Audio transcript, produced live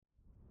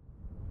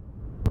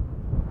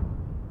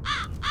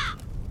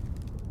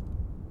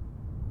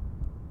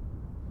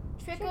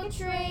Trick or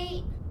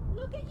treat!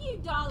 Look at you,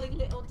 darling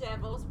little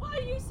devils. What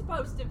are you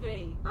supposed to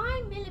be?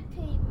 I'm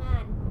Millipede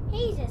Man.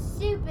 He's a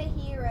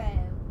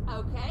superhero.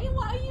 Okay,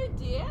 what are you,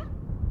 dear?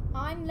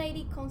 I'm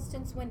Lady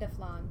Constance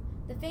Winterflan,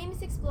 the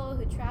famous explorer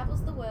who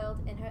travels the world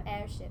in her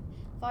airship,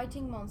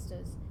 fighting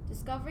monsters,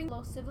 discovering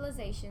lost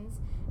civilizations,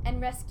 and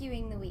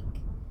rescuing the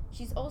weak.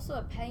 She's also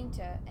a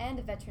painter and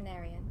a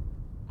veterinarian.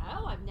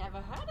 Oh, I've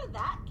never heard of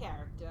that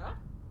character.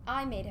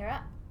 I made her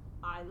up.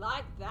 I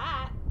like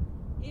that.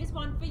 Here's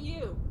one for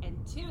you, and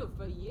two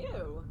for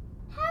you.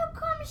 How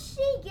come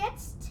she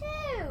gets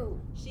two?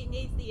 She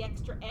needs the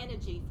extra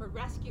energy for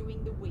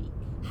rescuing the weak.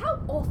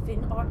 How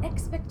often are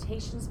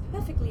expectations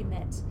perfectly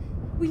met?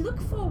 We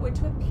look forward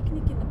to a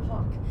picnic in the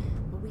park,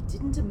 but we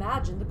didn't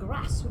imagine the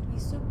grass would be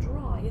so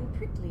dry and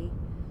prickly.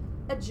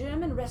 A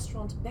German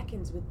restaurant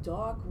beckons with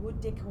dark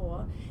wood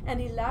decor and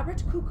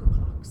elaborate cuckoo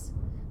clocks,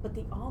 but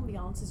the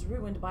ambiance is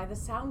ruined by the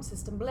sound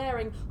system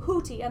blaring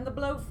Hootie and the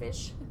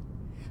Blowfish.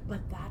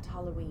 But that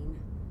Halloween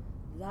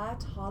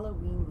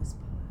was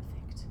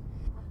perfect.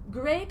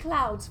 Grey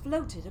clouds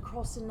floated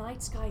across a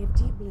night sky of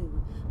deep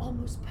blue,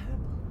 almost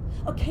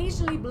purple,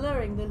 occasionally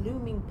blurring the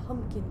looming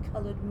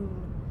pumpkin-colored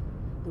moon.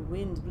 The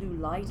wind blew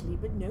lightly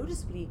but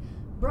noticeably,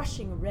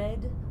 brushing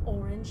red,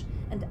 orange,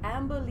 and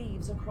amber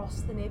leaves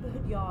across the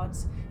neighborhood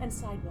yards and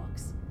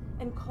sidewalks,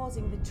 and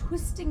causing the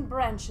twisting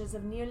branches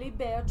of nearly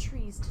bare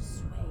trees to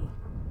sway.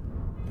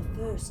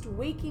 The first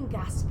waking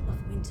gasp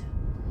of winter,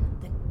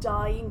 the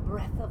dying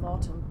breath of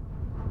autumn.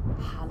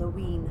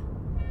 Halloween.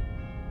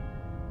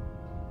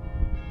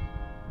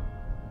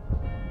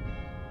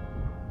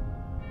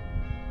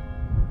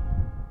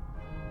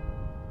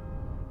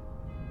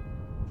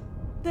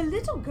 The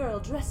little girl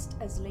dressed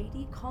as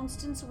Lady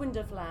Constance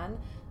Winterflan,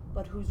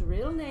 but whose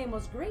real name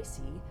was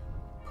Gracie,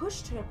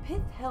 pushed her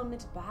pith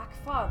helmet back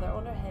farther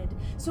on her head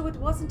so it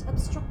wasn't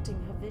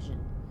obstructing her vision,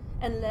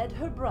 and led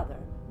her brother,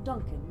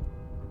 Duncan,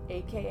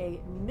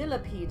 aka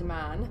Millipede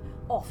Man,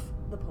 off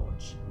the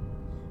porch.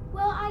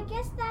 Well, I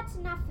guess that's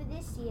enough for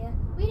this year.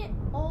 We did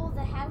all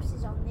the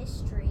houses on this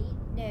street.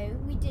 No,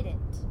 we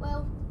didn't.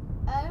 Well,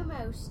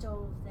 almost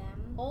all of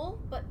them. All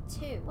but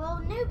two.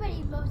 Well,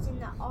 nobody lives in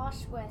the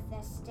Ashworth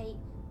estate.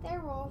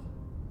 They're all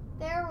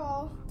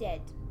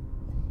Dead.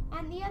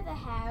 And the other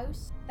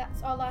house?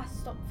 That's our last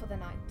stop for the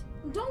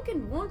night.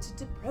 Duncan wanted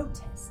to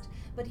protest,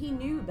 but he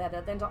knew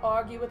better than to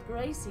argue with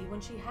Gracie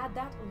when she had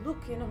that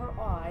look in her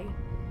eye.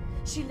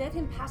 She led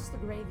him past the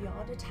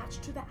graveyard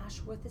attached to the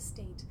Ashworth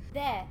estate.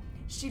 There.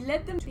 She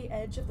led them to the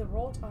edge of the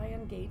wrought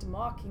iron gate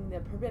marking the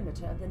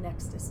perimeter of the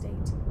next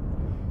estate.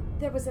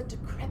 There was a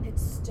decrepit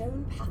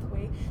stone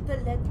pathway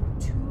that led through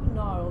two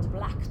gnarled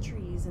black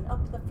trees and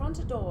up the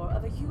front door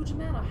of a huge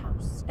manor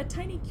house. A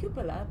tiny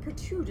cupola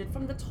protruded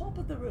from the top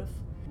of the roof.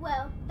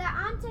 Well, there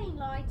aren't any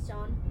lights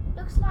on.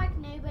 Looks like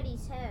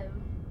nobody's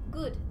home.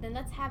 Good, then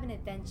let's have an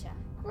adventure.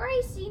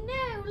 Gracie,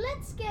 no,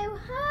 let's go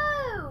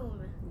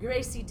home.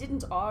 Gracie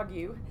didn't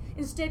argue.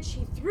 Instead,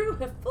 she threw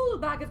her full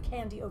bag of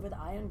candy over the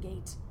iron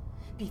gate.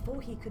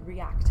 Before he could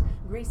react,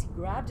 Gracie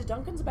grabbed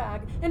Duncan's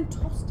bag and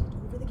tossed it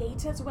over the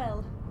gate as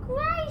well.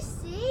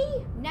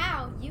 Gracie!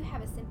 Now you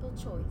have a simple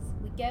choice.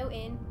 We go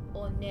in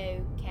or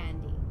no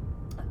candy.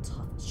 A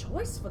tough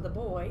choice for the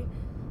boy.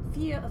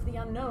 Fear of the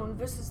unknown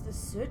versus the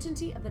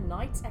certainty of the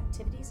night's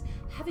activities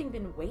having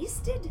been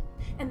wasted?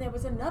 And there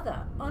was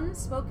another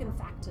unspoken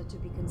factor to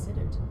be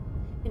considered,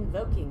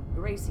 invoking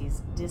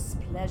Gracie's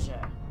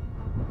displeasure.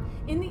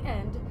 In the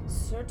end,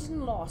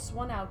 certain loss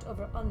won out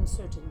over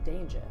uncertain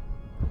danger.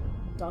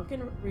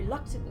 Duncan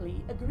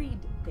reluctantly agreed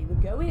they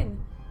would go in.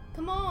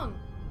 Come on!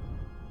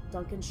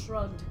 Duncan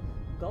shrugged,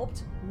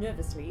 gulped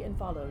nervously, and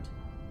followed.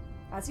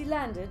 As he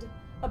landed,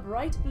 a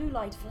bright blue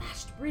light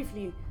flashed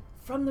briefly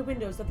from the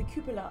windows of the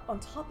cupola on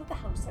top of the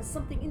house as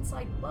something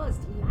inside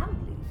buzzed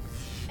loudly.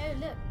 Oh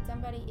look,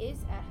 somebody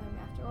is at home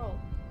after all.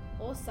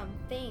 Or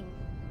something.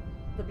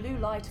 The blue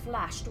light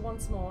flashed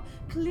once more,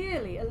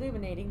 clearly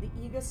illuminating the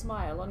eager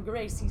smile on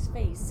Gracie's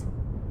face.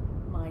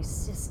 My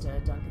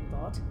sister, Duncan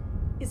thought,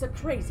 is a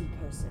crazy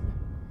person.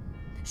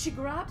 She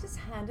grabbed his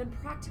hand and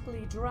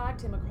practically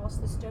dragged him across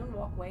the stone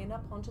walkway and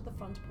up onto the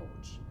front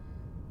porch.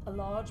 A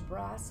large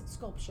brass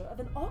sculpture of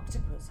an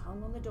octopus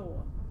hung on the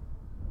door.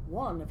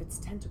 One of its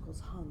tentacles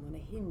hung on a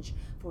hinge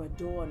for a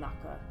door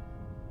knocker.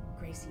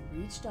 Gracie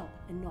reached up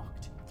and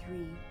knocked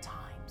 3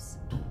 times.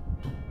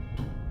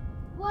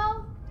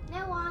 Well,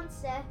 no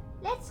answer.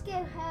 Let's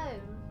go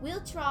home.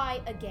 We'll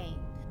try again.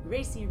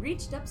 Gracie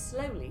reached up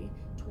slowly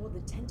toward the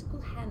tentacle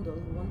handle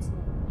once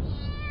more.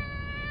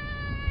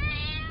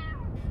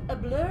 A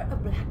blur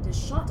of blackness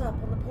shot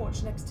up on the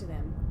porch next to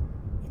them.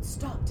 It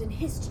stopped and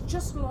hissed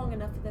just long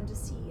enough for them to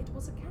see it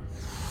was a cat,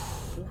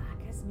 black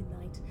as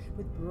midnight,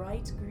 with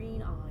bright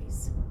green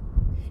eyes.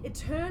 It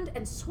turned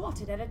and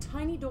swatted at a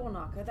tiny door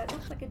knocker that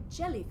looked like a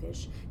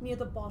jellyfish near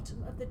the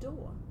bottom of the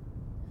door.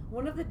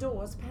 One of the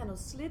door's panels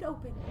slid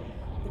open.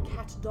 The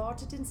cat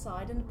darted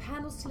inside and the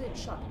panel slid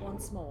shut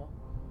once more.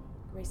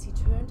 Gracie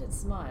turned and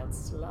smiled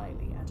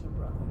slyly at her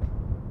brother.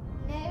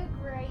 No,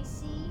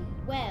 Gracie.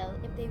 Well,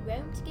 it if they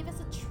won't give us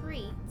a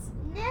treat.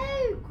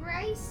 No,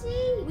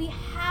 Gracie! We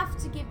have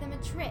to give them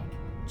a trick.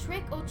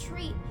 Trick or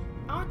treat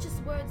aren't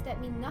just words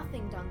that mean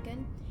nothing,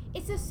 Duncan.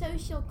 It's a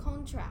social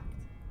contract.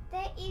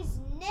 There is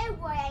no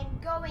way I'm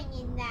going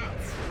in that.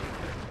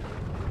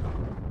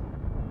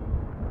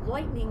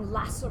 Lightning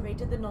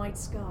lacerated the night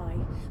sky,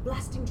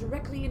 blasting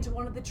directly into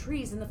one of the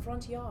trees in the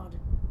front yard.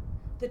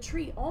 The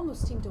tree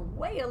almost seemed to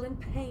wail in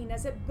pain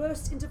as it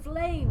burst into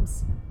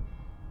flames.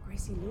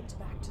 Gracie looked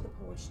back to the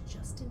porch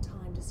just in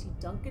time to see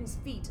Duncan's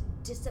feet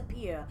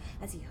disappear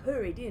as he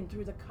hurried in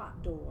through the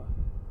cot door.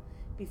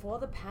 Before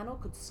the panel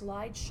could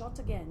slide shut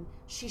again,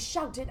 she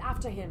shouted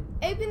after him,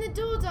 Open the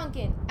door,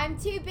 Duncan. I'm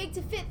too big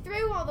to fit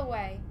through all the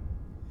way.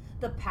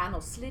 The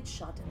panel slid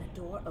shut and the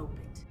door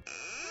opened.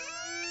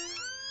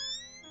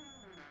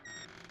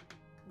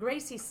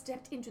 Gracie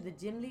stepped into the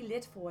dimly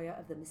lit foyer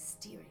of the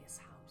mysterious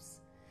house.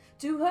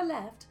 To her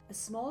left, a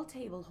small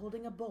table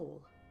holding a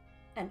bowl,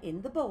 and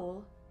in the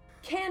bowl,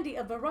 candy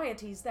of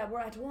varieties that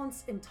were at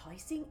once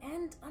enticing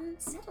and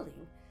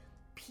unsettling.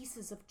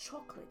 Pieces of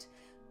chocolate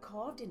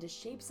carved into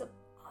shapes of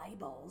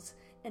eyeballs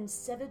and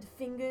severed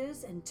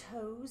fingers and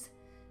toes,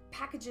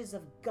 packages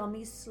of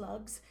gummy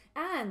slugs,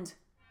 and,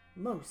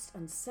 most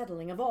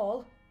unsettling of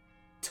all,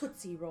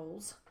 Tootsie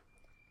Rolls.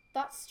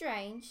 That's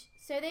strange.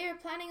 So they were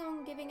planning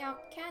on giving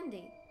out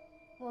candy.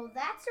 Well,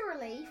 that's a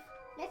relief.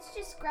 Let's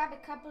just grab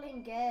a couple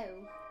and go.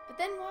 But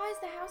then why is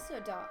the house so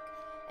dark?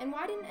 And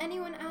why didn't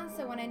anyone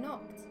answer when I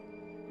knocked?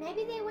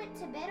 Maybe they went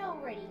to bed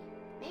already.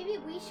 Maybe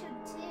we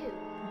should too.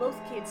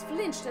 Both kids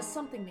flinched as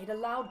something made a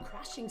loud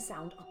crashing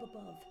sound up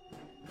above.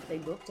 They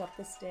looked up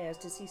the stairs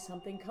to see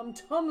something come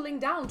tumbling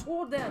down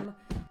toward them.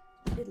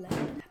 It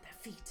landed at their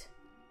feet.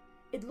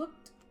 It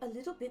looked a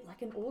little bit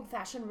like an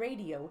old-fashioned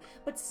radio,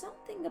 but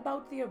something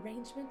about the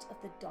arrangement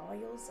of the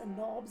dials and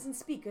knobs and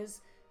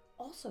speakers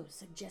also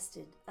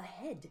suggested a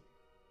head.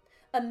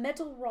 A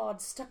metal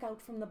rod stuck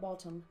out from the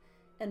bottom,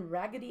 and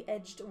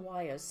raggedy-edged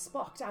wires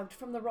sparked out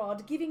from the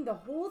rod, giving the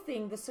whole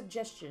thing the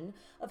suggestion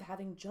of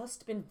having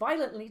just been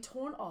violently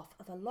torn off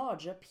of a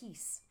larger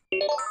piece.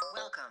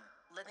 Welcome,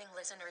 living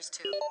listeners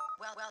to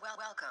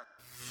welcome.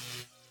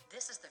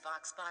 This is the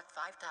VoxBot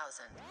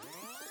 5000.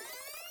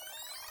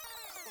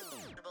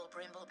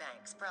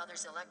 Brimblebanks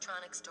Brothers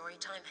Electronic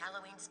Storytime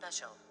Halloween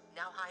Special.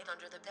 Now hide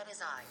under the bed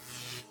as I.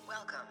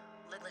 Welcome,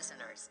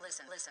 listeners.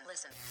 Listen.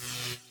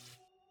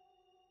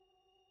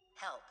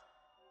 Help.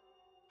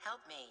 Help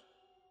me.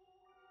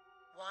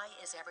 Why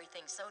is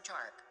everything so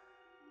dark?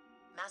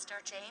 Master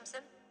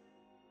Jameson?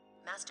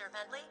 Master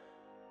Bentley?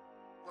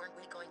 Weren't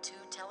we going to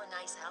tell a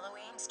nice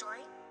Halloween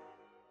story?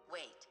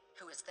 Wait,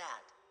 who is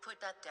that? Put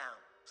that down.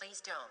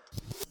 Please don't.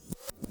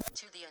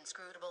 To the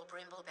inscrutable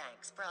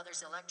Brimblebanks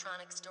Brothers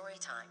Electronic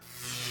Storytime.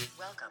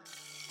 Welcome.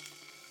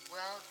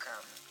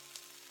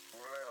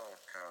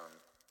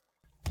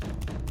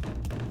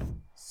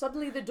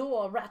 Suddenly the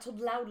door rattled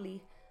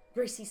loudly.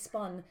 Gracie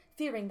spun,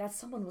 fearing that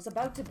someone was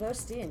about to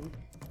burst in.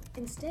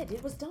 Instead,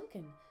 it was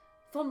Duncan,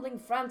 fumbling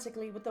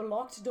frantically with the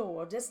locked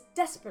door,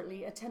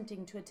 desperately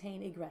attempting to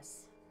attain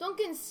egress.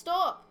 Duncan,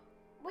 stop!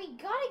 We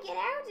gotta get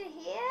out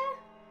of here.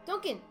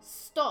 Duncan,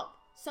 stop!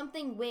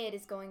 Something weird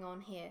is going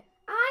on here.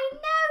 I know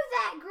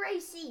that,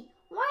 Gracie.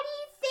 Why do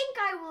you think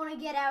I want to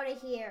get out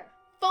of here?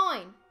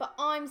 Fine, but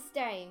I'm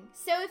staying.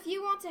 So if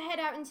you want to head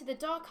out into the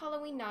dark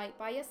Halloween night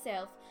by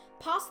yourself,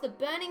 past the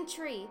burning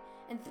tree,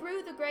 and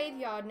through the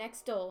graveyard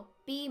next door,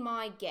 be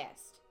my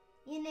guest.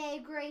 You know,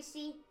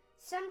 Gracie,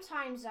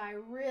 sometimes I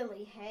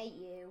really hate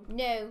you.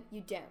 No,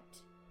 you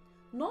don't.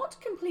 Not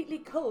completely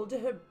cold to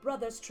her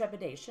brother's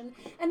trepidation,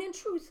 and in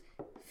truth,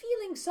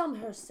 feeling some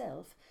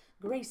herself,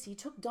 Gracie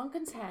took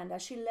Duncan's hand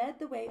as she led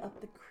the way up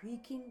the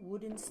creaking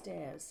wooden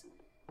stairs.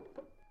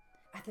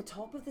 At the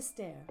top of the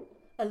stair,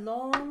 a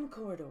long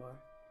corridor.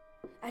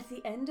 At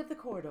the end of the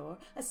corridor,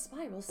 a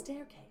spiral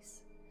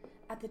staircase.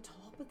 At the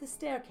top of the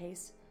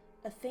staircase,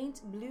 a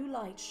faint blue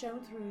light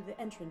shone through the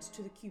entrance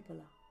to the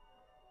cupola.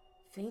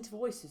 Faint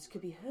voices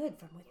could be heard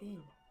from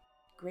within.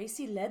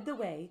 Gracie led the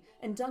way,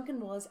 and Duncan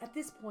was, at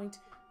this point,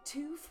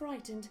 too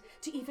frightened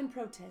to even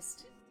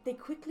protest. They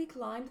quickly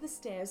climbed the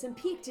stairs and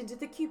peeked into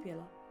the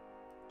cupola.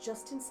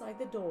 Just inside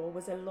the door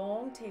was a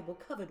long table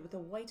covered with a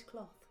white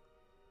cloth.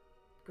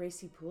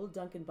 Gracie pulled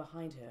Duncan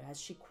behind her as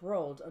she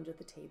crawled under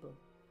the table.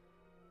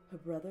 Her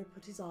brother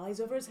put his eyes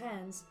over his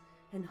hands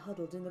and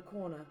huddled in the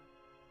corner,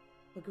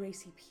 but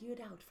Gracie peered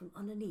out from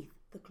underneath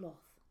the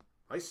cloth.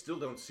 I still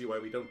don't see why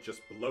we don't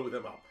just blow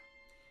them up.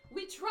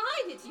 We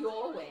tried it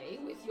your way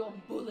with your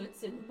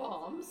bullets and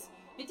bombs.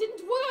 It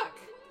didn't work.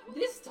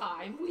 This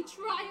time we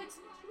try it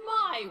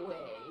my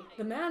way.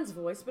 The man's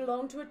voice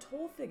belonged to a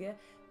tall figure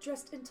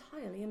dressed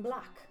entirely in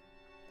black.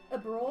 A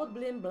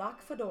broad-brim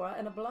black fedora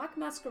and a black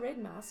masquerade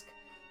mask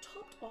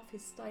topped off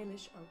his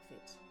stylish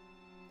outfit.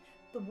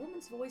 The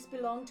woman's voice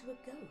belonged to a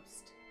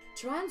ghost.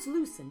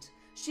 Translucent,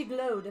 she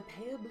glowed a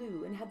pale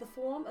blue and had the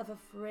form of a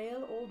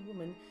frail old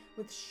woman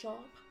with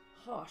sharp,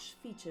 harsh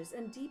features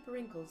and deep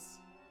wrinkles.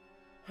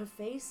 Her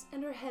face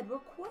and her head were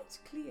quite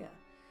clear,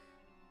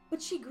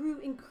 but she grew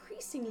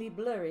increasingly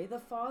blurry the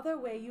farther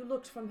away you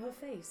looked from her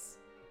face.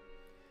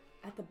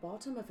 At the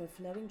bottom of her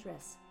flowing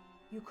dress,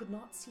 you could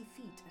not see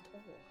feet at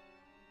all.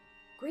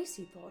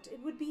 Gracie thought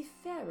it would be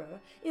fairer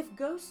if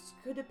ghosts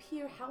could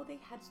appear how they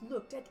had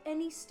looked at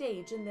any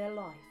stage in their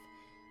life,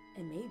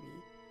 and maybe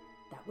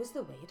that was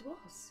the way it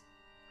was.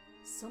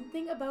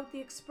 Something about the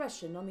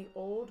expression on the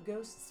old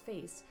ghost's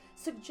face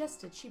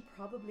suggested she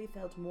probably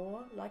felt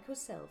more like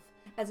herself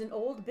as an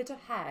old bitter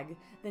hag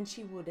than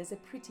she would as a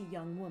pretty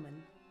young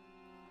woman.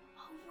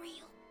 A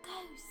real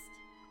ghost.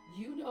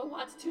 You know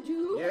what to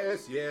do?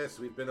 Yes,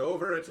 we've been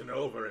over it and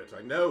over it.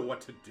 I know what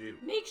to do.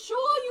 Make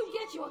sure you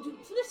get your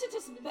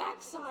duplicitous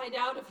backside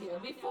out of here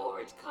before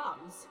it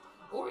comes,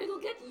 or it'll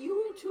get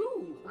you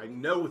too. I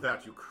know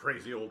that, you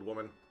crazy old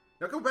woman.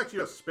 Now go back to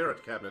your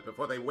spirit cabinet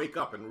before they wake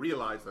up and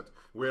realize that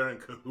we're in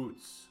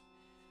cahoots.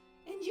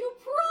 And you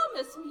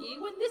promise me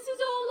when this is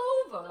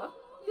all over,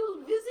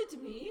 you'll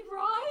visit me,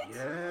 right?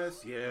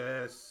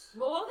 Yes.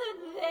 More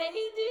than they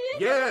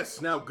did?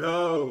 Yes, now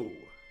go!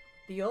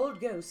 The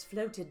old ghost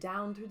floated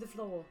down through the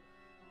floor.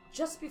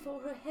 Just before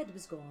her head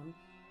was gone,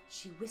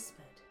 she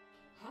whispered,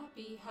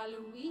 Happy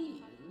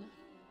Halloween.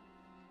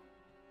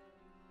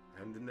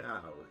 And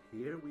now,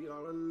 here we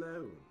are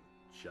alone.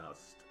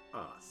 Just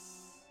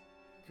us.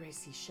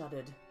 Gracie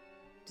shuddered.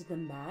 Did the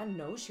man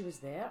know she was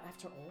there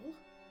after all?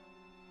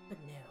 But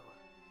no.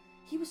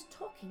 He was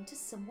talking to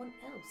someone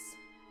else,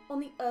 on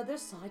the other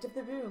side of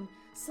the room,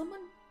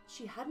 someone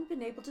she hadn't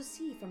been able to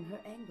see from her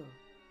angle.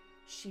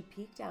 She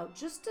peeked out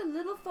just a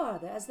little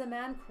farther as the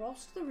man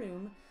crossed the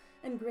room,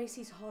 and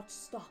Gracie's heart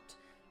stopped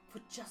for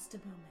just a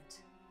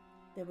moment.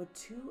 There were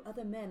two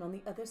other men on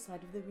the other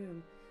side of the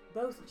room,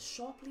 both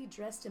sharply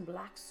dressed in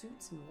black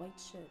suits and white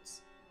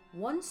shirts.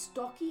 One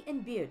stocky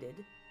and bearded,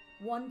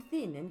 one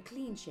thin and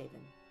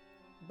clean-shaven.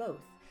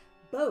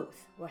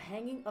 Both were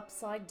hanging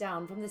upside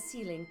down from the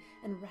ceiling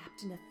and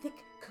wrapped in a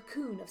thick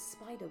cocoon of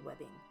spider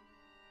webbing.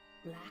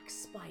 Black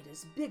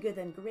spiders bigger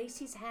than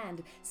Gracie's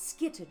hand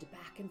skittered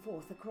back and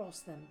forth across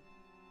them.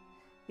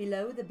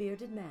 Below the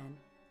bearded man,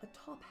 a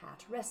top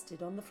hat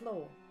rested on the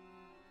floor.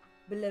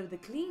 Below the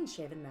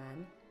clean-shaven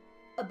man,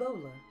 a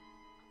bowler.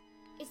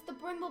 It's the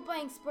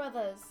Brimblebanks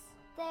brothers.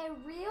 They're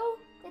real?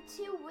 The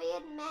two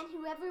weird men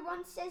who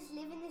everyone says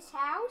live in this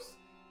house?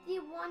 The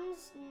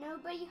ones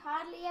nobody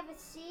hardly ever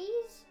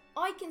sees?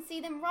 I can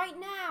see them right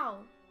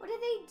now. What are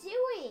they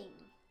doing?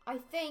 I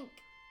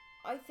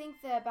think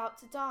they're about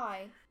to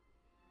die.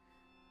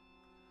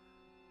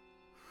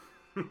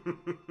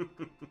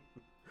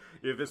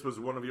 If this was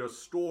one of your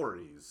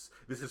stories,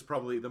 this is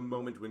probably the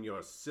moment when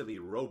your silly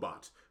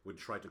robot would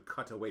try to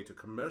cut away to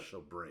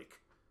commercial break.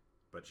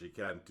 But she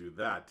can't do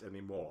that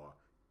anymore,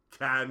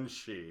 can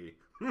she?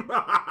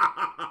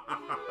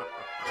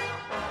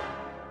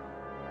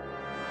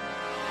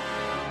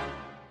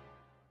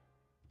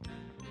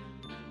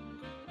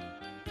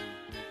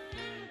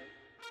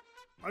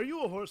 Are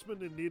you a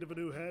horseman in need of a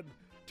new head?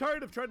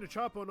 Tired of trying to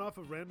chop one off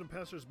of random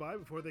passersby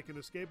before they can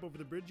escape over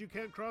the bridge you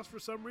can't cross for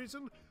some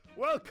reason?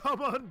 Well,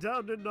 come on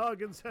down to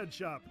Noggin's Head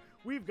Shop.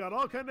 We've got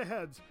all kind of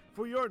heads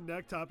for your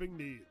neck-topping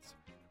needs.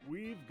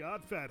 We've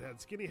got fat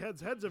heads, skinny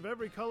heads, heads of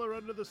every color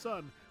under the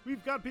sun.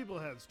 We've got people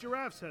heads,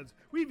 giraffes heads.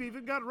 We've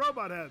even got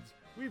robot heads.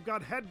 We've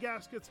got head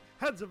gaskets,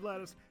 heads of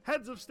lettuce,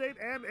 heads of state,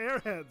 and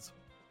airheads.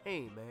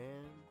 Hey,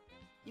 man.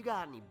 You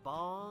got any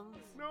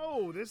bongs?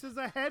 No, this is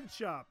a head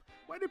shop.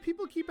 Why do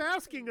people keep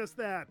asking us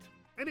that?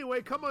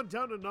 Anyway, come on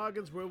down to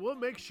Noggin's where we'll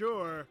make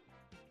sure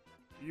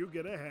you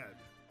get a head.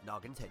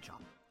 Noggin's Head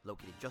Shop,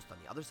 located just on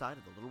the other side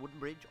of the little wooden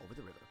bridge over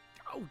the river.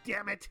 Oh,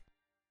 damn it!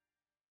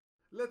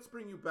 Let's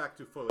bring you back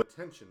to full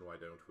attention, why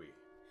don't we?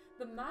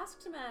 The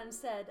masked man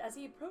said as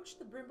he approached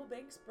the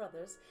Brimblebanks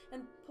brothers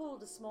and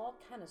pulled a small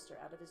canister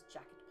out of his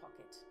jacket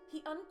pocket.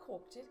 He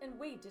uncorked it and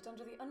waved it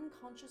under the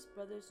unconscious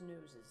brothers'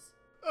 noses.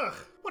 Ugh,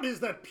 what is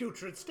that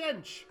putrid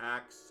stench?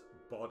 Axe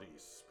body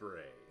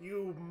spray.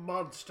 You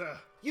monster.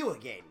 You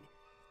again.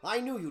 I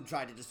knew you'd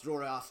try to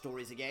destroy our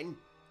stories again.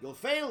 You'll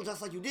fail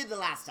just like you did the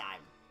last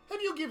time.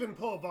 Have you given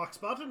poor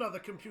Voxbot another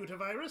computer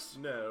virus?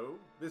 No,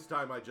 this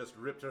time I just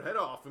ripped her head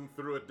off and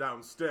threw it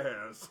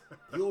downstairs.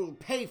 You'll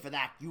pay for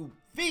that, you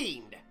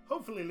fiend!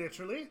 Hopefully,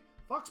 literally.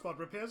 Voxbot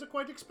repairs are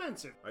quite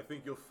expensive. I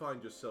think you'll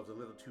find yourselves a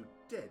little too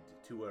dead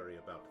to worry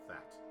about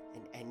that.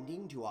 An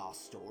ending to our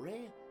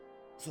story?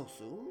 So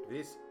soon?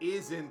 This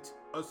isn't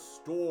a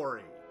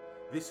story.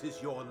 This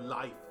is your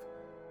life.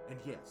 And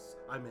yes,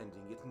 I'm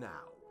ending it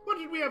now. What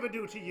did we ever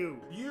do to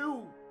you?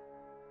 You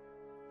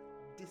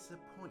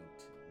disappoint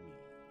me.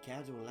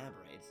 Care to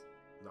elaborate?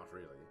 Not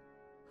really.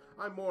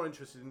 I'm more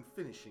interested in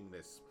finishing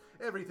this.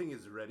 Everything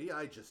is ready,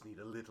 I just need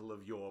a little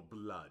of your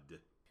blood.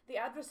 The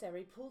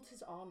adversary pulled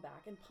his arm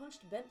back and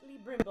punched Bentley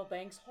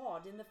Brimblebanks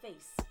hard in the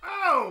face.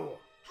 Ow!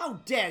 How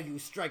dare you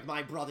strike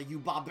my brother,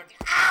 you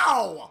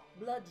Ow!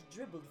 Blood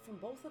dribbled from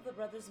both of the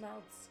brothers'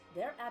 mouths.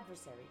 Their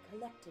adversary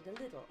collected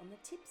a little on the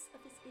tips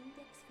of his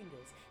index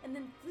fingers and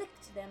then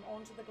flicked them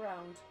onto the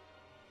ground.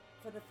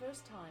 For the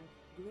first time,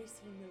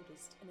 Gracie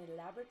noticed an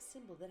elaborate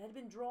symbol that had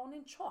been drawn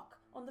in chalk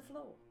on the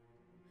floor.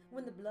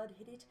 When the blood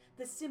hit it,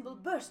 the symbol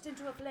burst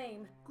into a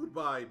flame.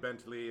 Goodbye,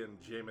 Bentley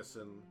and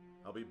Jameson.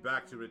 I'll be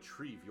back to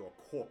retrieve your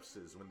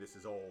corpses when this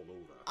is all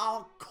over.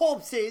 Our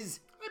corpses!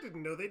 I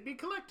didn't know they'd be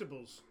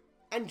collectibles.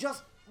 And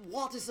just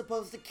what is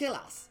supposed to kill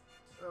us?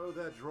 So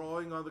that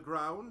drawing on the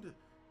ground?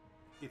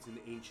 It's an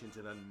ancient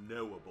and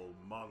unknowable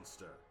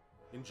monster.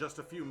 In just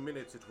a few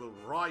minutes it will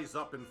rise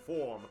up in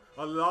form,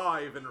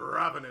 alive and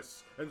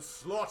ravenous, and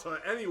slaughter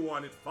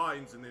anyone it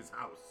finds in this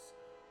house.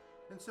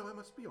 And so I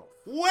must be off.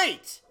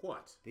 Wait!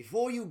 What?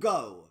 Before you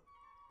go,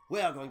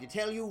 we are going to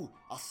tell you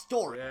a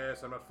story.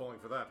 Yes, I'm not falling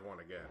for that one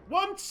again.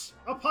 Once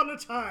upon a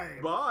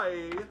time.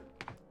 Bye!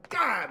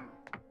 Damn!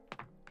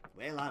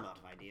 Well, I'm out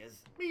of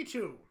ideas. Me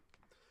too.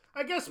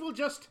 I guess we'll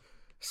just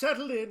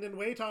settle in and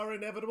wait our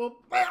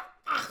inevitable...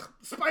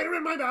 Spider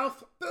in my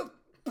mouth!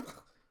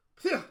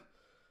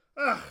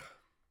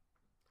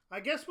 I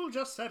guess we'll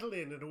just settle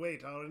in and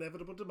await our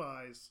inevitable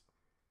demise.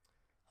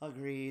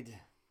 Agreed.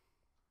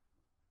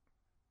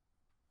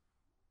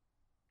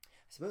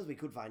 I suppose we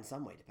could find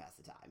some way to pass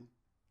the time.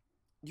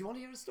 Do you want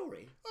to hear a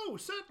story? Oh,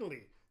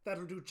 certainly.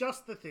 That'll do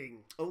just the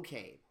thing.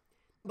 Okay.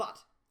 But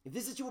if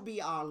this is to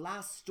be our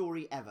last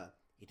story ever,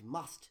 it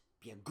must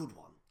be a good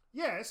one.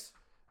 Yes,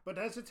 but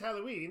as it's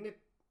Halloween, it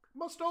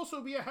must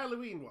also be a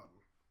Halloween one.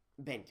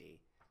 Bentley,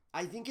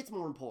 I think it's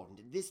more important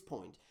at this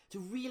point to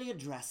really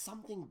address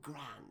something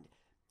grand,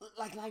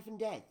 like life and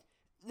death,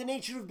 the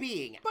nature of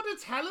being. But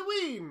it's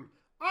Halloween!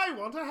 I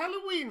want a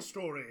Halloween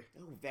story.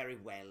 Oh, very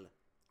well.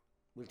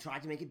 We'll try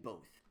to make it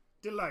both.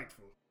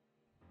 Delightful.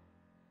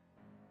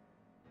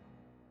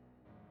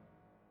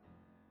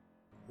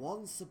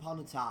 Once upon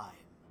a time,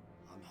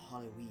 on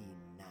Halloween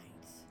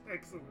night.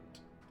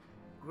 Excellent.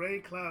 Grey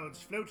clouds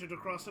floated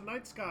across a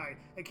night sky,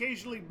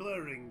 occasionally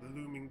blurring the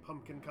looming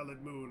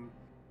pumpkin-colored moon.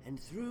 And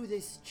through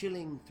this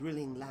chilling,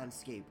 thrilling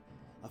landscape,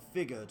 a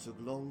figure took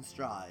long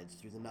strides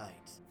through the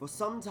night. For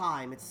some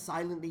time it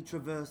silently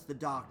traversed the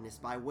darkness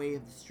by way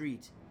of the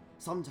street,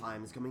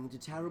 sometimes coming into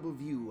terrible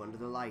view under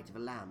the light of a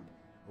lamp,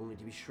 only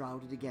to be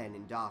shrouded again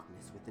in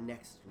darkness with the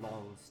next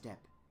long step.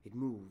 It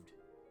moved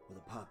with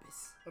a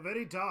purpose. A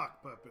very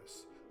dark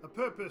purpose. A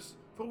purpose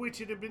for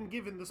which it had been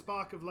given the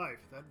spark of life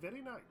that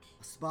very night.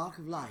 A spark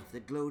of life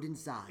that glowed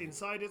inside.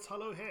 Inside its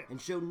hollow head.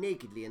 And shone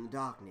nakedly in the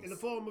darkness. In the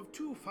form of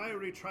two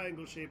fiery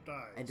triangle-shaped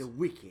eyes. And a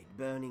wicked,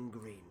 burning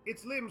grin.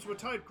 Its limbs were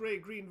tight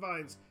grey-green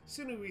vines,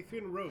 sinewy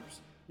thin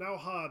ropes, now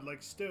hard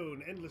like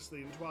stone,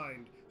 endlessly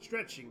entwined,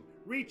 stretching,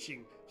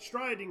 reaching,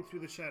 striding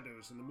through the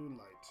shadows in the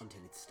moonlight.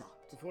 Until it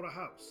stopped. Before a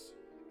house.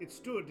 It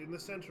stood in the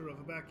center of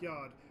a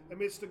backyard,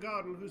 amidst a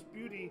garden whose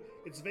beauty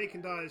its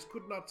vacant eyes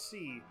could not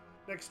see,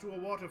 next to a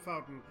water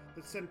fountain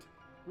that sent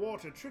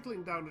water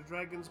trickling down a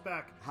dragon's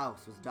back. The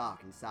house was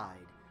dark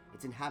inside,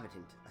 its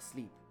inhabitant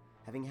asleep,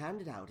 having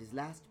handed out his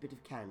last bit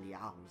of candy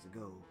hours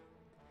ago.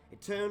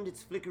 It turned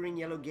its flickering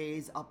yellow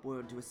gaze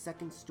upward to a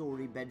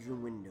second-story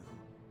bedroom window.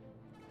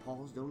 It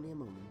paused only a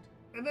moment.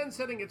 And then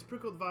setting its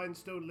prickled vine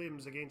stone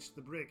limbs against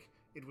the brick,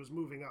 it was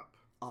moving up.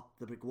 Up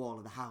the brick wall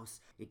of the house,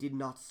 it did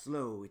not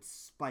slow its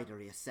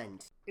spidery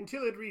ascent.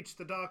 Until it reached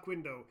the dark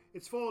window,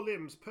 its four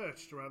limbs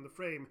perched around the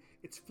frame,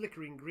 its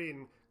flickering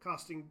grin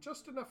casting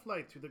just enough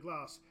light through the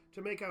glass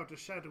to make out a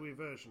shadowy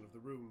version of the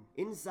room.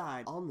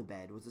 Inside, on the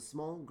bed, was a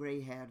small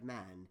grey-haired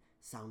man,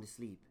 sound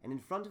asleep, and in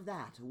front of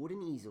that a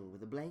wooden easel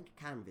with a blank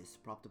canvas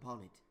propped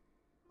upon it.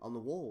 On the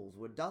walls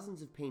were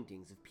dozens of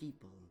paintings of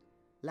people,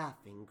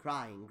 laughing,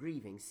 crying,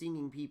 grieving,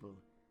 singing people.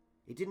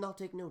 It did not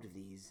take note of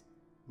these,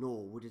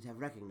 nor would it have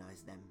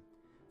recognized them,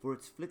 for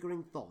its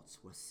flickering thoughts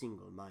were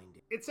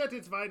single-minded. It set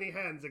its viney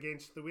hands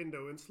against the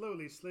window and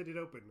slowly slid it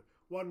open,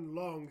 one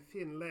long,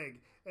 thin leg,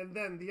 and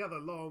then the other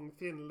long,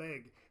 thin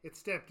leg. It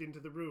stepped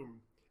into the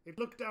room. It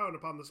looked down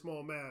upon the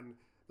small man,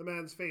 the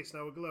man's face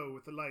now aglow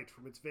with the light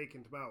from its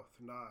vacant mouth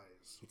and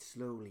eyes. It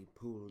slowly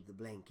pulled the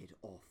blanket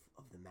off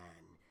of the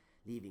man,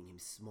 leaving him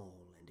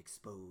small and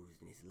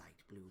exposed in his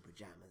light blue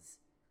pajamas.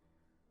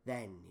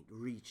 Then it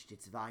reached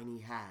its viney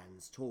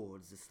hands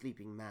towards the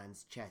sleeping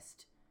man's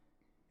chest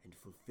and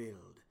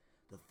fulfilled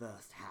the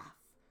first half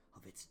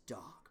of its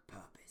dark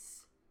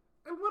purpose.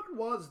 And what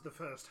was the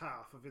first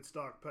half of its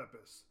dark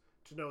purpose?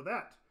 To know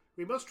that,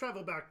 we must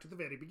travel back to the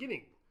very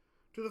beginning,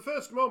 to the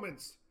first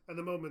moments, and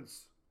the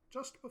moments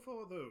just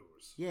before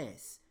those.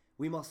 Yes,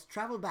 we must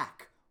travel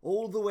back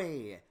all the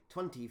way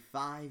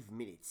 25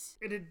 minutes.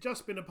 It had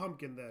just been a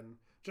pumpkin then,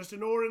 just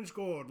an orange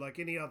gourd like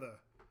any other,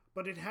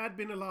 but it had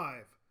been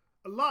alive.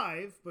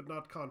 Alive, but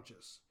not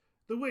conscious.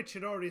 The witch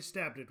had already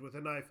stabbed it with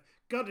a knife,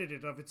 gutted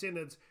it of its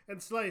innards,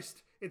 and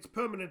sliced its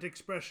permanent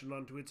expression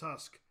onto its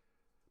husk.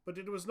 But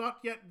it was not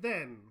yet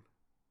then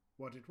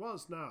what it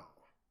was now.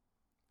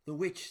 The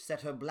witch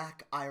set her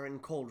black iron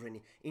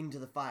cauldron into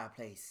the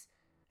fireplace,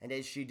 and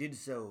as she did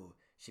so,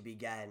 she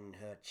began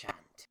her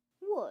chant.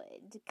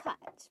 Wood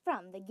cut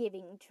from the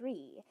giving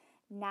tree,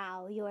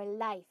 now your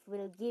life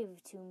will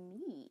give to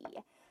me.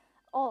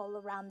 All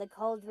around the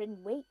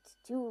cauldron wait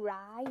to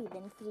writhe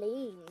in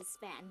flames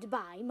fanned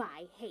by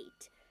my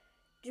hate.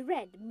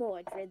 Dread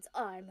Mordred's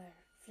armor,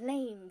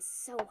 flames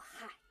so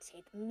hot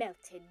it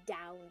melted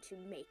down to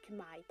make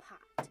my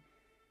pot.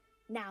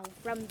 Now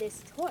from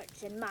this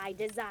torch and my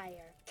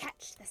desire,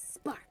 catch the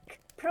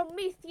spark,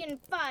 Promethean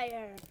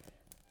fire.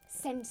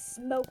 Send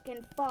smoke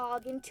and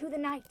fog into the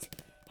night,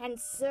 and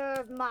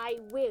serve my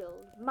will,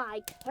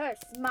 my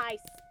curse, my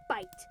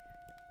spite.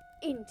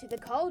 Into the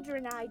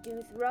cauldron I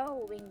do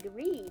throw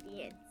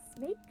ingredients,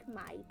 make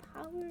my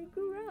power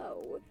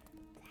grow.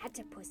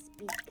 Platypus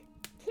beak,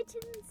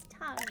 kitten's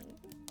tongue,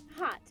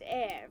 hot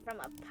air from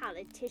a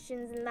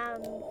politician's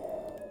lung,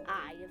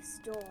 eye of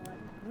storm,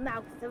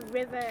 mouth of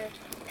river,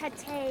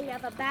 pate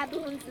of a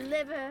baboon's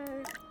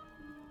liver.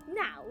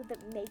 Now the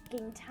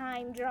making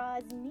time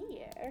draws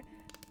near,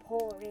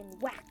 pour in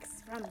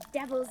wax from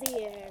devil's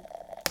ear,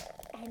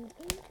 and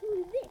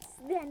into this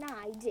then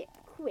I dip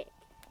quick,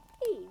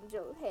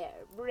 angel hair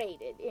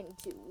braided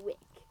into wick.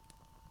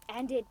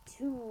 And it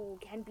too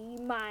can be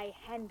my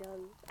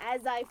handle,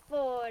 as I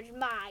forge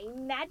my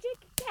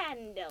magic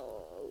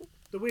candle.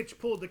 The witch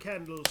pulled the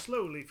candle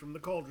slowly from the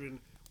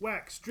cauldron.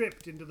 Wax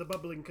dripped into the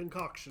bubbling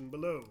concoction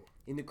below.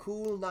 In the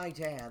cool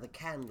night air, the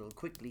candle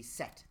quickly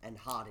set and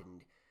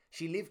hardened.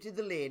 She lifted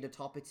the lid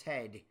atop its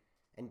head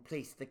and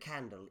placed the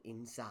candle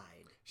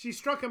inside. She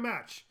struck a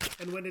match,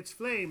 and when its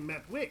flame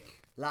met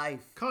wick,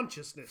 Life,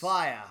 consciousness,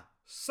 fire,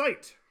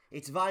 sight,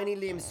 its viney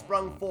limbs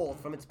sprung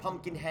forth from its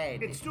pumpkin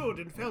head. it stood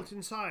and felt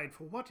inside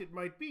for what it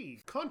might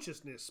be.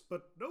 Consciousness,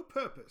 but no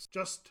purpose.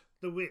 Just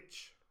the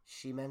witch.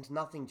 She meant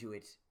nothing to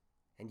it,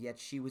 and yet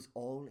she was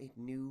all it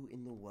knew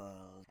in the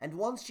world. And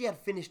once she had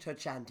finished her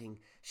chanting,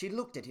 she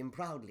looked at him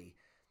proudly,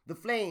 the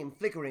flame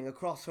flickering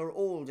across her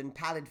old and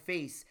pallid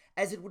face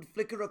as it would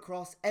flicker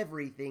across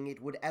everything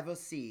it would ever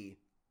see.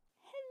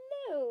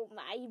 Hello,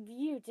 my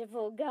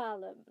beautiful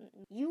golem.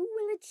 You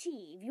will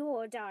achieve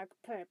your dark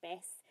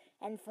purpose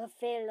and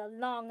fulfill a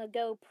long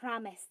ago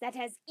promise that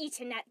has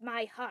eaten at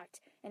my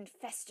heart and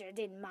festered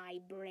in my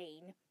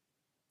brain.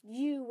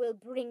 You will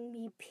bring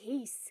me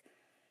peace.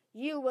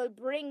 You will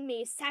bring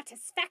me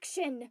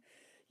satisfaction.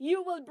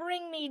 You will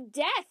bring me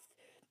death.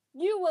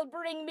 You will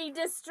bring me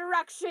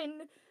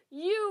destruction.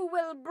 You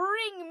will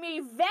bring me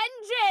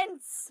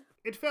vengeance.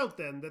 It felt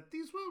then that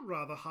these were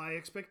rather high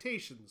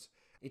expectations.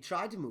 It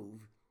tried to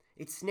move.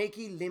 Its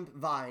snaky, limp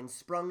vines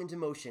sprung into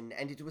motion,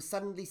 and it was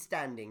suddenly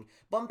standing,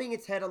 bumping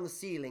its head on the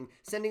ceiling,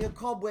 sending a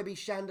cobwebby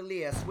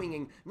chandelier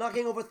swinging,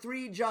 knocking over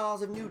 3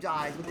 jars of new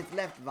dyes with its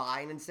left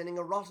vine, and sending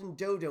a rotten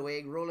dodo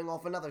egg rolling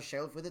off another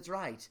shelf with its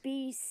right.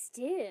 Be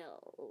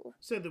still,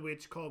 said the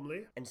witch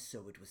calmly. And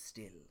so it was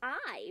still.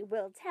 I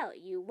will tell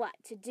you what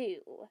to do.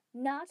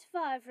 Not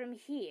far from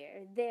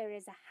here there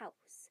is a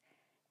house,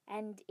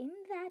 and in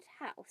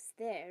that house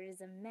there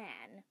is a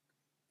man.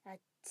 A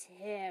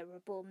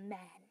terrible man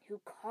who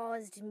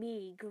caused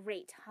me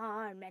great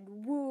harm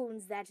and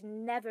wounds that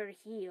never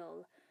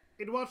heal.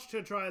 It watched her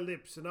dry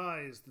lips and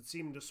eyes that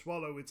seemed to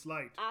swallow its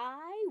light.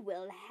 I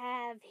will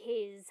have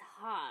his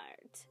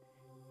heart,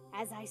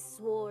 as I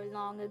swore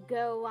long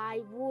ago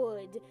I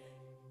would.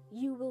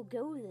 You will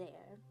go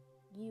there.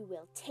 You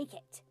will take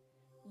it.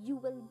 You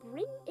will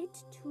bring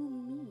it to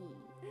me.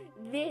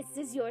 This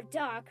is your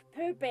dark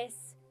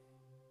purpose.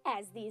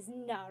 As these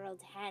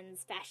gnarled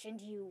hands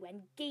fashioned you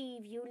and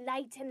gave you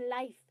light and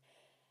life,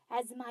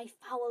 as my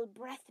foul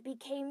breath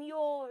became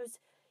yours,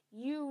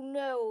 you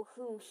know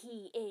who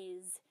he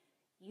is.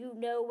 You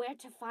know where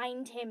to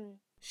find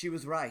him. She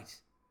was right.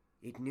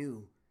 It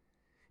knew.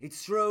 It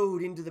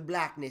strode into the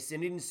blackness,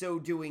 and in so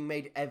doing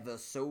made ever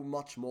so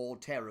much more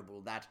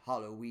terrible that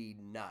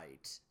Halloween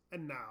night.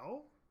 And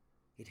now?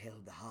 It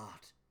held the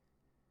heart,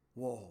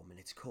 warm in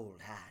its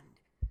cold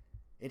hand.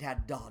 It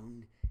had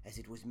done as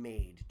it was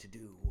made to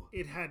do.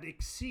 It had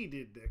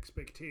exceeded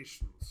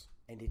expectations.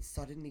 And it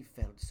suddenly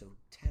felt so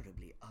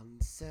terribly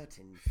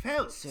uncertain.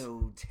 Felt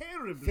so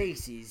terribly.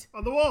 Faces.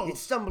 On the walls. It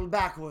stumbled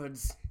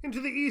backwards. Into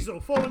the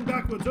easel, falling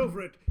backwards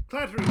over it,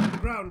 clattering to the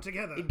ground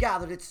together. It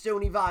gathered its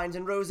stony vines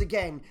and rose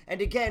again, and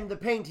again the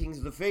paintings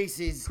of the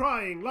faces.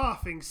 Crying,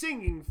 laughing,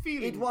 singing,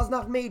 feeling. It was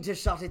not made to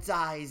shut its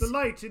eyes. The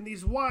light in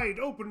these wide,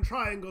 open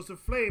triangles of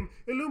flame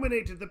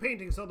illuminated the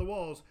paintings on the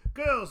walls.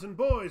 Girls and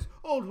boys,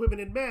 old women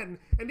and men,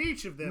 and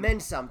each of them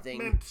meant something.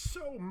 Meant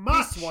so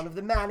much. This one of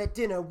the man at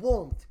dinner,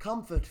 warmth,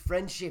 comfort,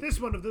 friendship. This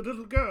one of the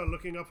little girl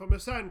looking up from a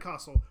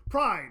sandcastle,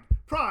 pride,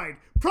 pride,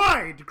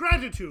 pride,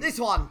 gratitude. This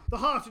one. The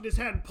heart in his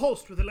hand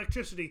pulsed with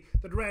electricity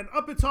that ran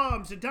up its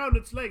arms and down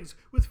its legs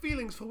with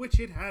feelings for which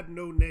it had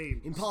no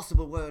name.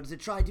 Impossible words that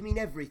tried to mean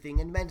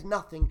everything and meant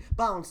nothing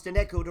bounced and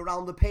echoed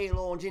around the pale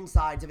orange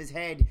insides of his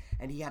head,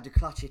 and he had to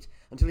clutch it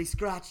until he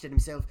scratched at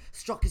himself,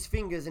 struck his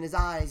fingers in his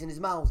eyes and his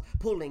mouth,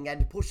 pulling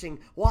and pushing.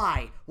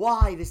 Why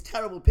this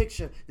terrible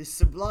picture, this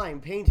sublime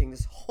painting,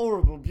 this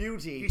horrible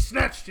beauty? He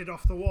snatched it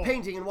off the wall.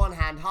 Painting in one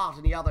hand, heart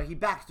in the other, he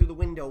backed through the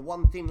window,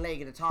 one thin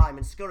leg at a time,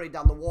 and scurried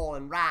down the wall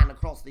and ran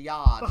across the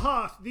yard. The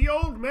heart, the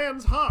old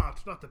man's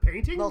heart, not the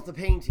painting. Not the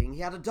painting.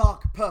 He had a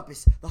dark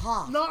purpose. The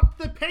heart. Not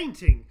the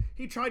painting.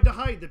 He tried to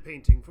hide the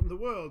painting from the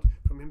world,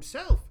 from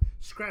himself,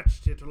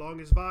 scratched it along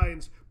his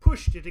vines,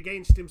 pushed it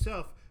against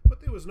himself,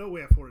 but there was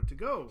nowhere for it to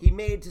go. He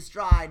made to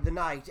stride the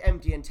night,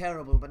 empty and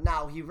terrible, but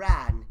now he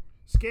ran.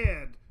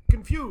 Scared,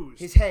 confused.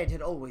 His head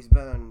had always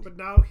burned. But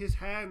now his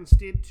hands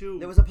did too.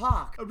 There was a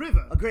park, a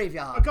river, a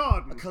graveyard, a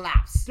garden, a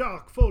collapse,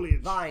 dark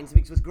foliage, vines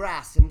mixed with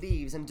grass and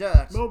leaves and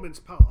dirt. Moments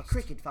passed. A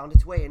cricket found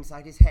its way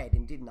inside his head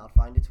and did not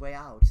find its way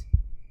out.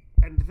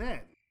 And then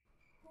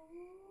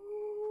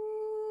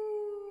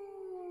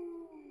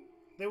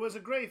there was a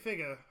grey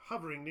figure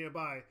hovering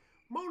nearby,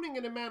 moaning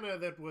in a manner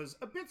that was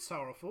a bit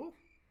sorrowful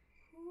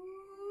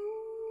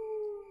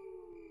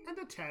and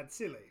a tad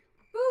silly.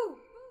 Boo!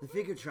 The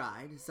figure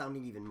tried,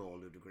 sounding even more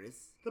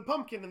ludicrous. The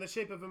pumpkin in the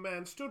shape of a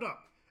man stood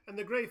up, and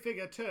the grey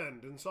figure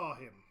turned and saw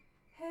him.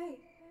 Hey,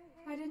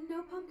 I didn't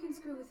know pumpkins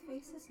grew with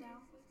faces now.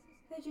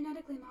 They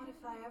genetically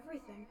modify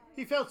everything.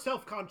 He felt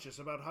self-conscious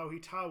about how he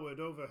towered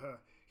over her.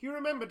 He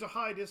remembered to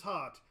hide his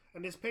heart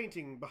and his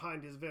painting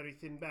behind his very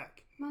thin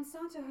back.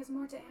 Monsanto has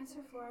more to answer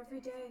for every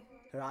day.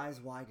 Her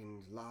eyes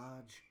widened,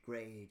 large,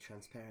 grey,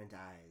 transparent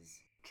eyes.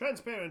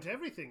 Transparent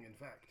everything, in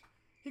fact.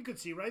 He could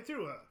see right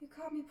through her. You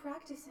caught me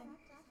practicing.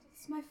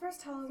 It's my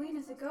first Halloween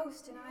as a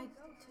ghost, and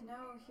to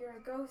know you're a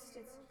ghost,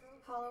 it's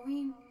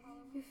Halloween.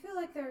 You feel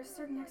like there are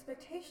certain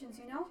expectations,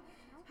 you know?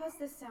 How's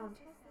this sound?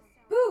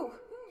 Boo!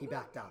 He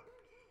backed up.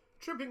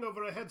 Tripping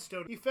over a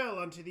headstone, he fell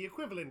onto the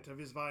equivalent of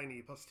his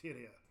viney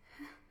posterior.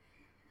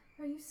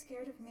 Are you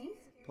scared of me?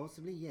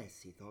 Possibly yes,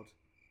 he thought,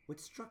 which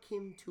struck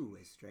him too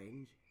as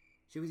strange.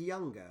 She was a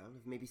young girl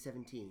of maybe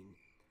 17.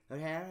 Her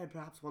hair had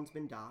perhaps once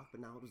been dark,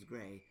 but now it was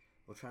grey,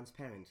 or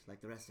transparent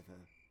like the rest of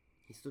her.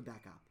 He stood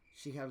back up.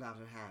 She held out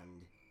her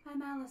hand.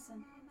 I'm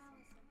Allison.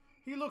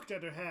 He looked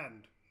at her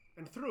hand,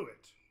 and threw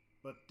it,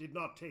 but did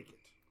not take it.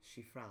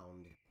 She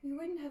frowned. You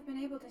wouldn't have been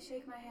able to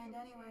shake my hand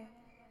anyway.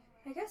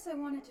 I guess I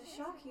wanted to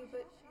shock you,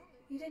 but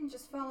you didn't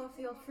just fall off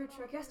the old fruit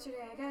truck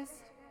yesterday, I guess.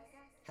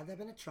 Had there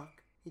been a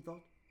truck, he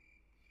thought?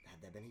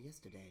 Had there been a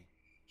yesterday?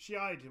 She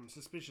eyed him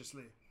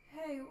suspiciously.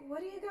 Hey,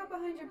 what do you got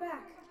behind your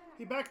back?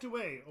 He backed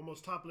away,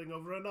 almost toppling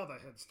over another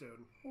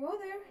headstone. Whoa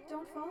there,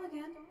 don't fall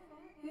again.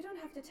 You don't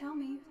have to tell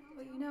me,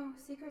 but you know,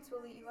 secrets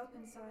will eat you up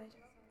inside.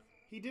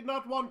 He did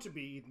not want to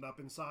be eaten up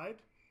inside.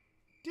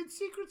 Did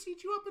secrets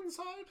eat you up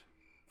inside?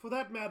 For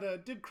that matter,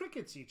 did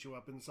crickets eat you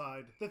up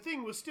inside? The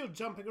thing was still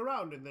jumping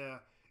around in there.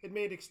 It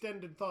made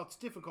extended thoughts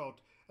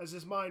difficult, as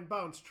his mind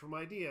bounced from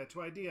idea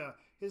to idea.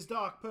 His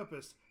dark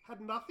purpose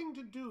had nothing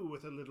to do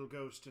with a little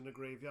ghost in a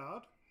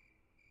graveyard.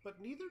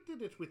 But neither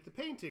did it with the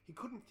painting. He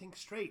couldn't think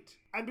straight.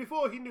 And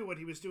before he knew what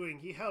he was doing,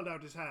 he held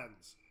out his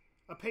hands.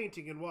 A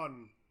painting in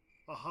one,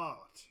 a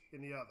heart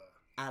in the other.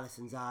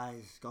 Allison's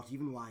eyes got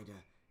even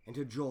wider, and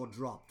her jaw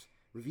dropped,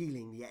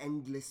 revealing the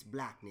endless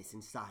blackness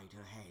inside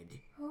her head.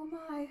 Oh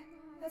my,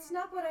 that's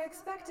not what I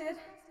expected.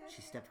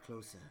 She stepped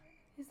closer.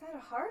 Is that a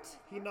heart?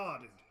 He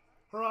nodded.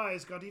 Her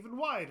eyes got even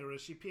wider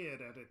as she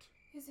peered at it.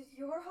 Is it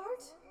your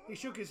heart? He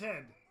shook his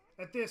head.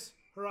 At this,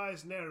 her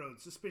eyes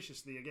narrowed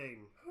suspiciously again.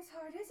 Whose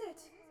heart is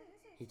it?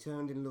 He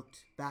turned and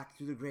looked back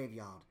through the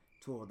graveyard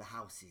toward the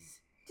houses.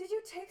 Did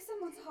you take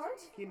someone's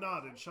heart? He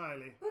nodded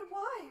shyly. But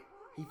why?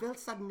 He felt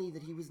suddenly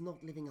that he was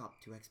not living up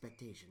to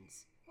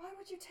expectations. Why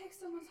would you take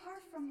someone's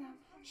heart from them?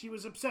 She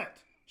was upset.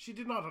 She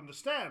did not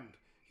understand.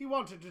 He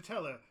wanted to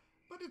tell her,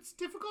 but it's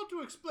difficult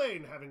to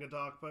explain having a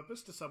dark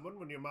purpose to someone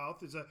when your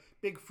mouth is a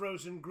big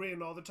frozen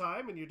grin all the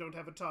time and you don't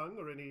have a tongue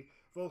or any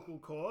vocal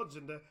cords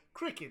and a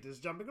cricket is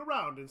jumping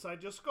around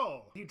inside your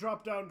skull. He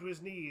dropped down to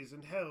his knees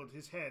and held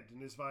his head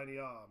in his viney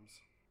arms.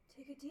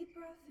 Take a deep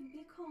breath and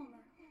be calmer.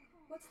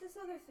 What's this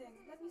other thing?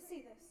 Let me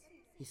see this.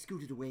 He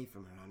scooted away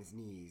from her on his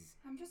knees.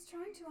 I'm just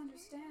trying to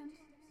understand.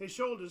 His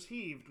shoulders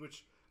heaved,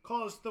 which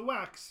caused the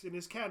wax in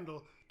his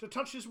candle to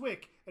touch his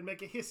wick and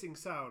make a hissing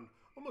sound,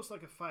 almost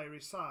like a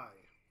fiery sigh.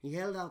 He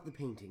held out the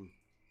painting,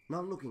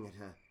 not looking at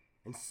her,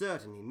 and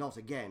certainly not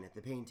again at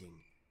the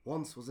painting.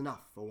 Once was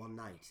enough for one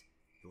night.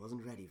 He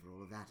wasn't ready for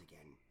all of that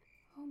again.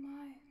 Oh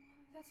my,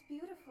 that's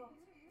beautiful.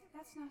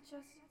 That's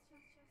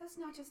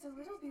not just a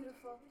little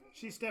beautiful.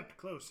 She stepped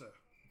closer.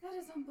 That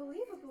is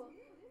unbelievable.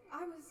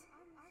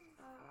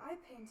 I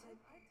painted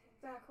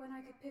back when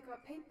I could pick up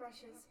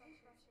paintbrushes.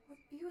 What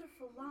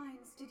beautiful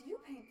lines. Did you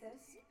paint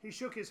this? He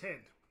shook his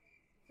head.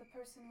 The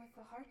person with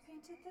the heart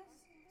painted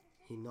this?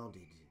 He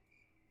nodded.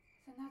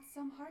 Then that's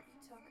some heart you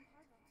took.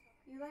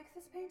 You like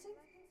this painting?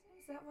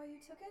 Is that why you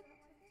took it?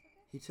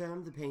 He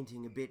turned the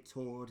painting a bit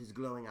toward his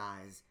glowing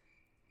eyes,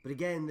 but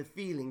again the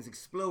feelings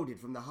exploded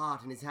from the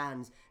heart in his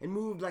hands and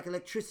moved like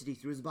electricity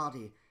through his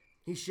body.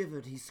 He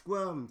shivered, he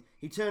squirmed,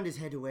 he turned his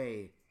head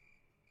away.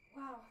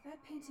 Wow,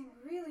 that painting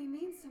really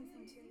means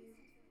something to you.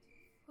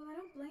 Well, I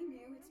don't blame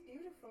you, it's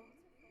beautiful.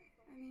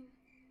 I mean,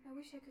 I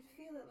wish I could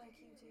feel it like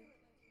you do.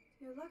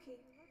 You're lucky.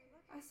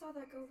 I saw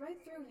that go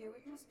right through you,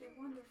 it must be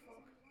wonderful.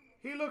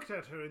 He looked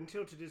at her and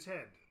tilted his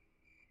head.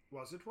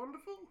 Was it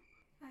wonderful?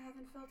 I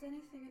haven't felt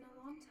anything in a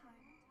long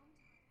time.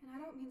 And I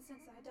don't mean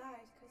since I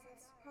died, because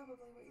that's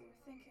probably what you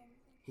were thinking.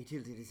 He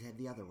tilted his head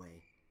the other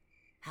way.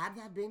 Had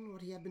that been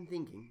what he had been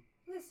thinking?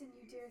 Listen,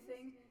 you dear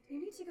thing, you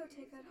need to go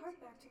take that heart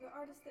back to the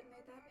artist that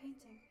made that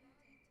painting.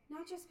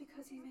 Not just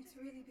because he makes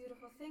really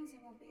beautiful things and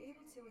won't be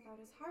able to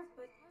without his heart,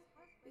 but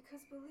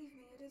because, believe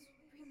me, it is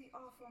really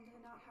awful to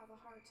not have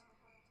a heart.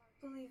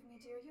 Believe me,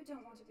 dear, you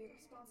don't want to be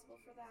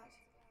responsible for that.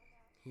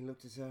 He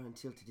looked at her and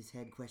tilted his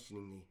head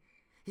questioningly.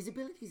 His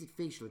abilities at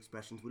facial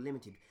expressions were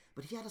limited,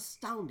 but he had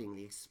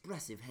astoundingly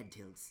expressive head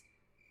tilts.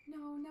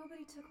 No,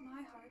 nobody took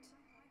my heart.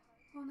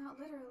 Well, not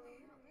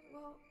literally.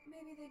 Well,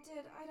 maybe they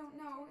did, I don't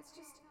know. It's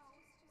just,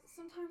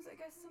 sometimes I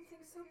guess something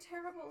so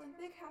terrible and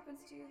big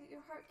happens to you that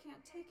your heart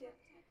can't take it.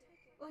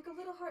 Like a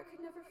little heart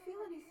could never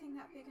feel anything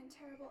that big and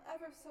terrible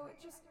ever, so it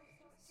just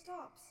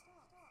stops.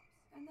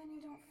 And then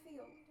you don't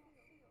feel.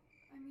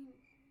 I mean,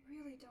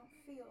 really don't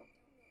feel.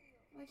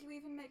 Like you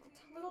even make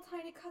little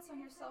tiny cuts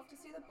on yourself to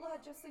see the blood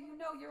just so you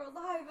know you're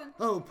alive and...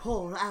 Oh,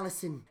 poor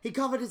Allison. He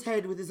covered his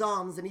head with his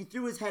arms and he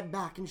threw his head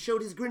back and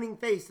showed his grinning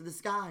face to the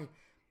sky.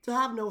 To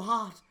have no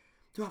heart.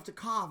 To have to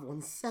carve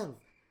oneself.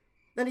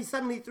 Then he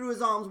suddenly threw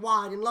his arms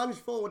wide and lunged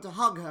forward to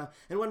hug her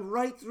and went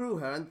right through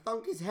her and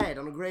thunked his head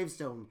on a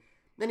gravestone.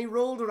 Then he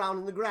rolled around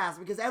in the grass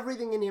because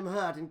everything in him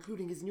hurt,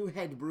 including his new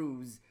head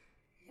bruise.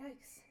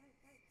 Yikes.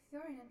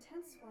 You're an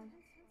intense one.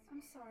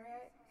 I'm sorry,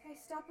 Hey,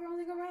 stop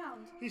rolling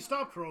around. He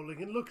stopped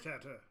rolling and looked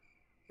at her,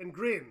 and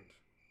grinned,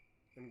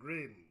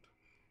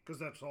 because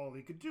that's all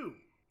he could do.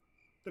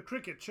 The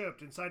cricket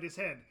chirped inside his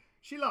head.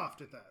 She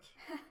laughed at that.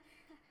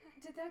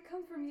 Did that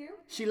come from you?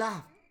 She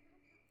laughed,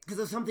 because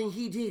of something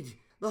he did.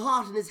 The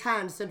heart in his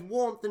hand sent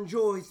warmth and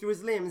joy through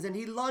his limbs, and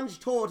he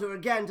lunged toward her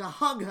again to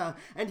hug her,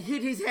 and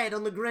hit his head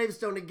on the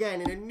gravestone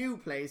again in a new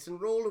place,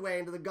 and rolled away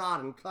into the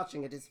garden,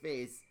 clutching at his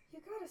face. You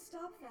gotta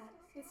stop that.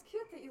 It's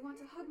cute that you want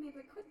to hug me,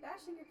 but quit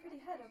bashing your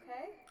pretty head,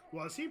 okay?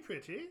 Was he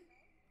pretty?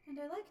 And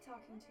I like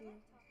talking to you.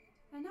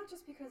 And not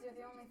just because you're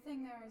the only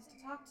thing there is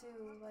to talk to,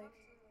 like,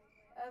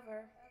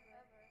 ever.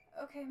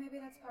 Okay, maybe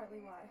that's partly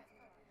why.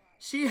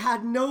 She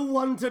had no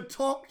one to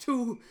talk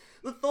to.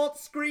 The thought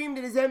screamed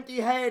in his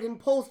empty head and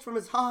pulsed from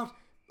his heart,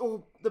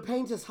 or the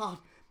painter's heart.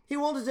 He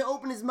wanted to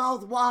open his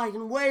mouth wide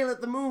and wail at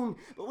the moon,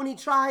 but when he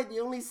tried, the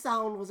only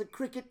sound was a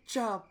cricket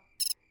chirp.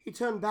 He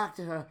turned back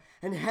to her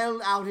and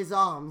held out his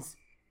arms.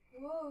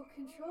 Whoa,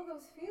 control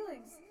those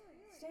feelings.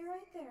 Stay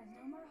right there,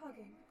 no more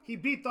hugging. He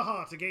beat the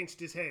heart against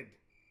his head.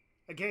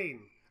 Again.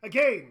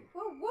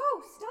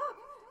 Whoa, stop!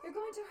 You're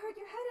going to hurt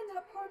your head in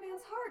that poor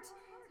man's heart.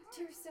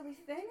 Dear silly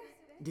thing.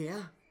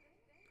 Dear?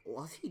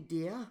 Was he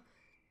dear?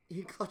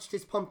 He clutched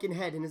his pumpkin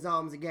head in his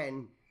arms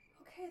again.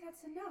 Okay,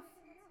 that's enough.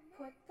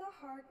 Put the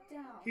heart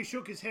down. He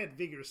shook his head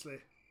vigorously.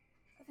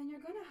 Then you're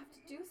gonna have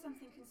to do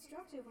something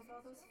constructive with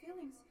all those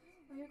feelings,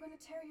 or you're gonna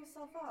tear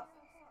yourself up.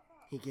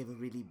 He gave a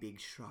really big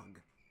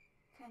shrug.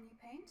 Can you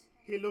paint?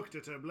 He looked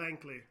at her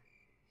blankly.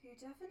 You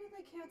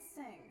definitely can't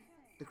sing.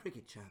 The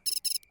cricket chirped.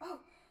 Oh,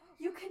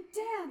 you can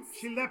dance!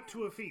 She leapt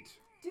to her feet.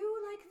 Do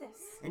like this.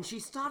 And she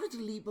started to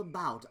leap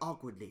about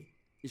awkwardly.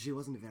 She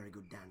wasn't a very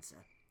good dancer.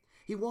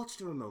 He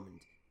watched her a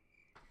moment.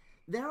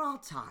 There are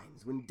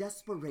times when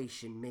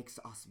desperation makes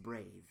us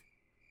brave.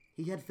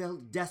 He had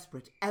felt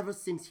desperate ever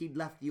since he'd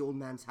left the old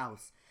man's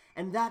house,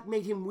 and that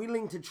made him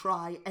willing to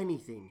try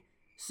anything.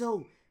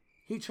 So,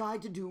 he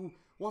tried to do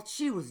what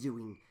she was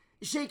doing,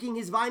 shaking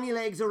his viney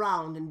legs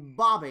around and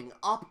bobbing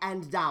up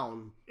and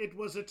down. It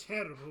was a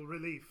terrible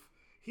relief.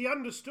 He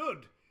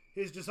understood.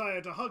 His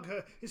desire to hug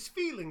her, his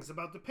feelings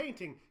about the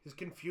painting, his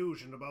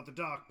confusion about the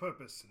dark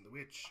purpose and the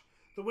witch,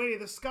 the way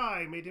the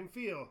sky made him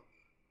feel.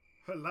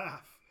 Her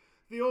laugh,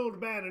 the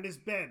old man in his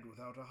bed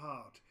without a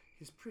heart,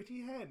 his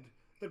pretty head,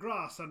 the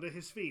grass under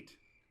his feet.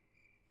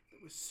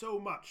 There was so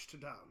much to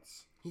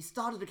dance. He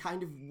started a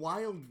kind of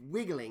wild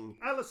wiggling.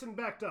 Allison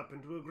backed up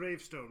into a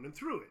gravestone and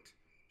threw it.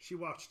 She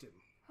watched him.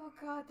 Oh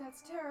God,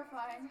 that's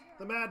terrifying.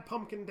 The mad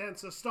pumpkin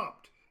dancer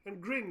stopped and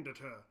grinned at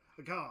her,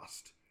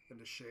 aghast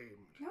and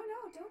ashamed. No,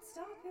 don't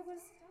stop. It was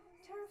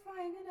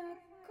terrifying in a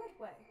good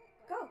way.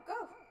 Go.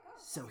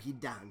 So he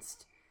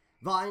danced.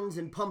 Vines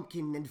and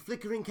pumpkin and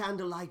flickering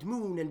candlelight,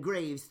 moon and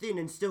graves, thin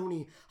and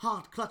stony,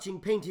 heart-clutching,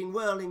 painting,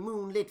 whirling,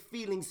 moonlit,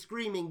 feeling,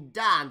 screaming,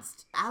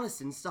 danced.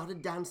 Allison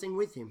started dancing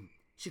with him.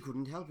 She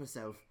couldn't help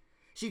herself.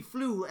 She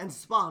flew and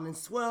spun and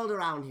swirled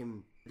around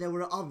him. There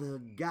were other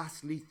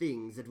ghastly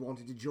things that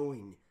wanted to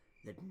join,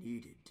 that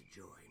needed to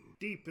join.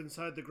 Deep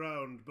inside the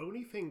ground,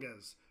 bony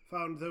fingers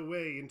found their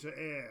way into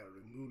air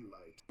and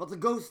moonlight. But the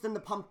ghost and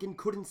the pumpkin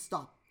couldn't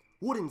stop,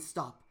 wouldn't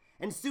stop,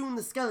 and soon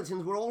the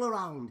skeletons were all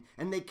around,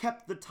 and they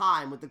kept the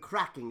time with the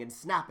cracking and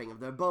snapping of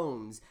their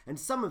bones, and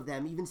some of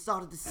them even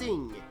started to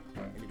sing,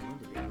 and it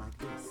went a bit like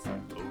this.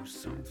 Oh,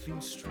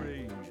 something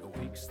strange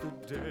awakes the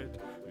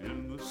dead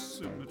in the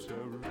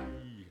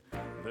cemetery.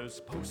 There's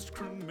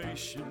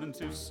post-cremation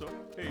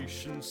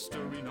anticipation,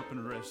 stirring up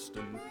in rest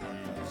and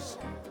peace.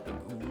 The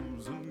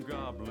ghouls and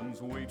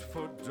goblins wait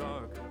for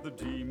dark, the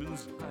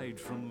demons hide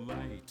from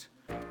light.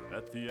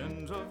 At the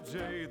end of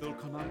day they'll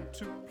come out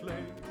to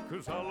play,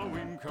 'cause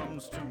Halloween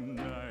comes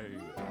tonight.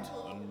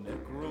 The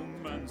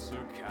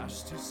necromancer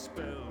cast his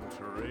spell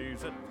to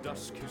raise at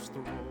dusk his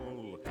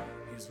thrall.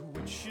 His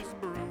witch's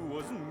brew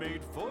was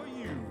made for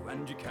you,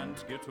 and you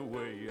can't get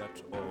away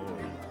at all.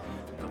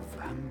 The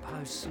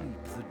vampires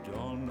sleep, the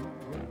dawn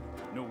away,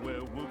 no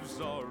werewolves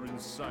are in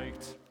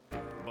sight.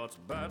 But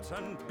bat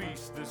and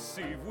beast this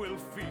eve will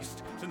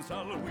feast, since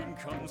Halloween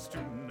comes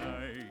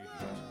tonight.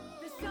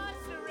 The stars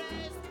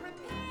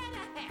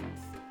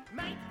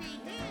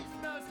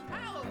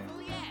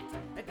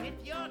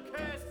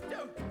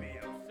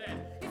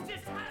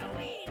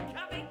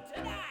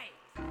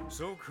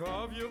So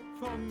carve your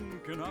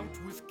pumpkin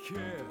out with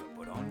care,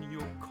 put on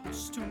your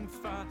costume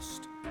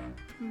fast.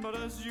 But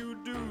as you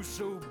do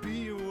so,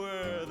 be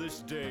aware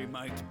this day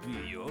might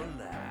be your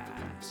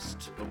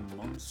last. The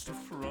monster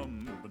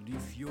from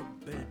beneath your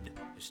bed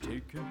is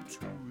taken to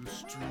the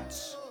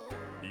streets.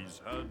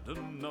 He's had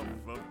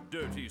enough of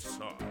dirty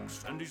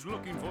socks, and he's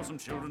looking for some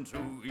children to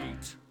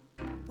eat.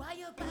 While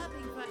you're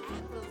bobbing for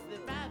apples, they're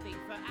bobbing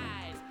for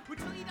eyes, which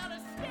will eat on a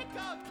stick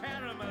or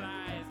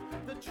caramelize.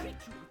 The treat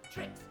you with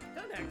tricks,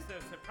 don't act so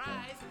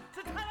surprised,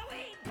 since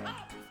Halloween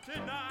comes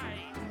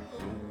tonight.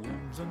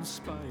 Worms and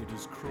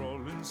spiders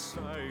crawl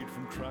inside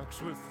from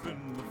cracks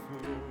within the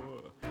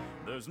floor.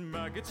 There's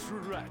maggots,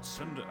 rats,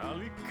 and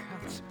alley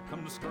cats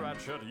come to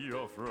scratch at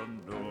your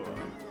front door.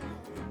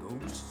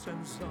 Ghosts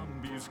and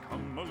zombies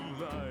come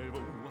alive,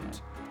 oh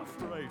what a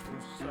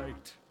frightful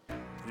sight.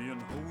 The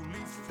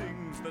unholy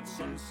things that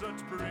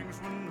sunset brings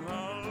when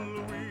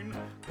Halloween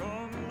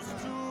comes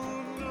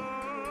tonight.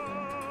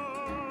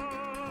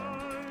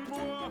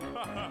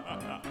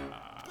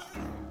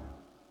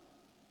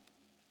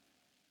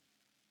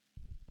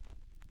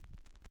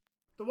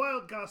 The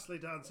wild ghastly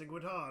dancing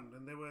went on,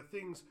 and there were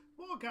things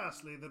more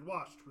ghastly that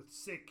watched with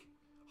sick,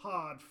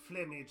 hard,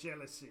 phlegmy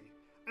jealousy.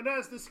 And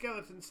as the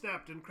skeleton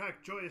snapped and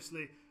cracked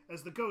joyously,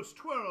 as the ghost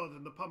twirled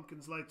and the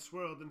pumpkin's light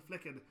swirled and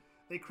flickered,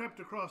 they crept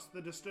across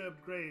the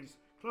disturbed graves,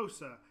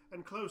 closer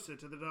and closer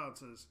to the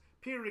dancers,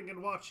 peering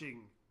and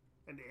watching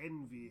and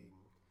envying.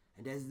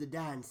 And as the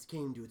dance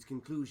came to its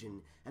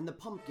conclusion, and the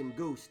pumpkin,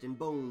 ghost, and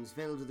bones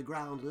fell to the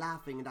ground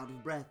laughing and out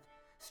of breath,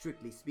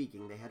 strictly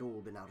speaking, they had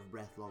all been out of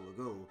breath long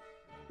ago,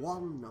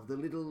 one of the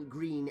little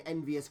green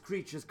envious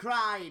creatures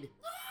cried,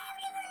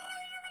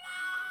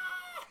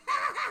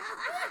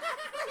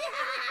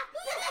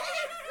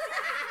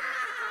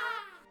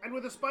 and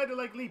with a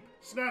spider-like leap,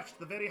 snatched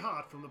the very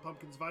heart from the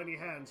pumpkin's viney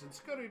hands and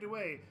scurried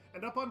away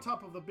and up on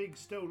top of the big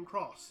stone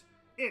cross.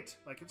 It,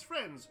 like its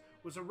friends,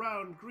 was a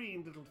round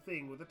green little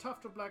thing with a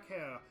tuft of black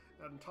hair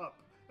on top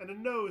and a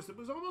nose that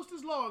was almost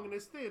as long and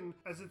as thin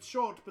as its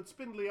short but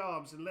spindly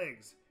arms and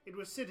legs. It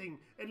was sitting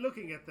and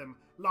looking at them,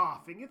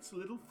 laughing its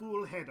little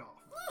fool head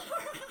off.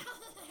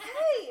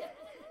 Hey!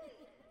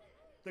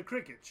 The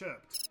cricket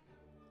chirped.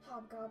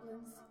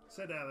 Hobgoblins.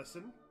 Said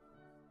Allison.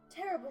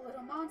 Terrible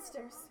little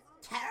monsters.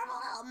 "Terrible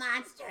little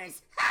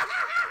monsters!"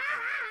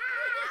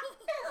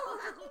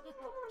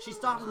 She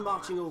started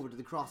marching over to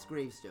the cross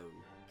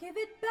gravestone. Give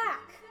it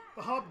back!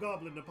 The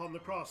hobgoblin upon the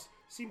cross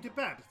seemed to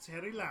bat its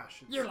hairy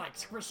lashes. You like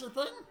squishy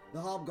thing? The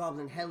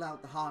hobgoblin held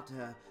out the heart to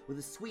her with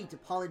a sweet,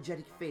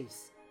 apologetic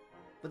face,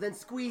 but then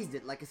squeezed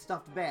it like a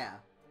stuffed bear.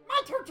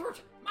 My toot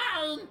toot!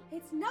 Mine!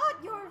 It's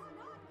not your...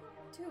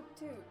 toot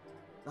toot.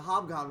 The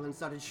hobgoblin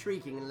started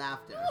shrieking in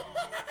laughter.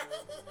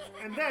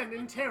 And then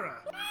in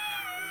terror.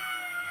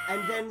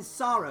 And then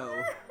sorrow.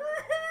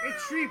 It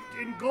shrieked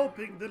in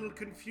gulping little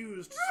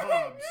confused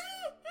sobs.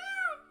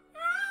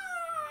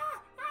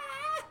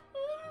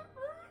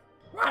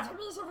 What a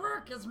piece of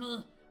work is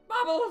me!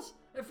 Bubbles,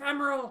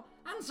 ephemeral,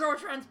 and so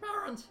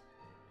transparent.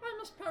 I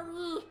must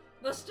parry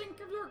the stink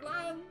of your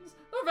glands,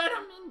 the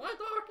venom in my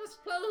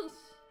darkest place.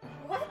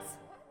 What?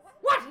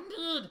 What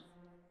indeed?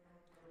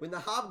 When the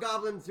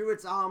hobgoblin threw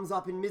its arms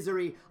up in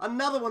misery,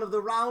 another one of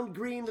the round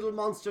green little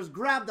monsters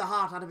grabbed the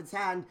heart out of its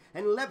hand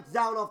and leapt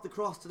down off the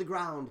cross to the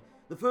ground.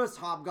 The first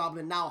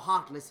hobgoblin, now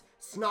heartless,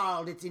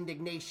 snarled its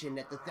indignation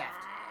at the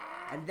theft,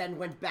 and then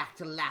went back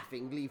to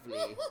laughing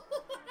gleefully.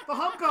 The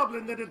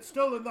hobgoblin that had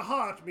stolen the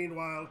heart,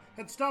 meanwhile,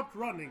 had stopped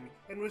running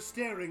and was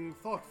staring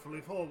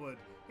thoughtfully forward.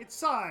 It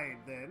sighed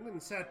then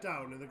and sat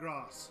down in the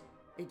grass.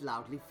 It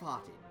loudly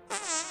farted.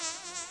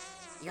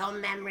 Your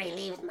memory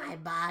leaves my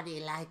body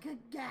like a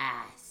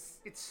gas.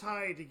 It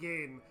sighed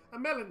again, a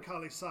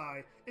melancholy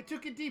sigh. It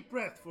took a deep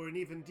breath for an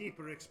even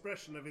deeper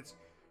expression of its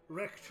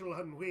rectal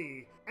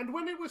ennui, and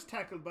when it was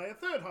tackled by a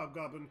third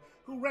hobgoblin,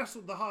 who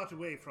wrestled the heart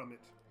away from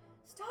it.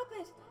 Stop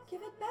it!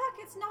 Give it back!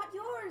 It's not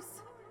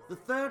yours! The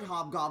third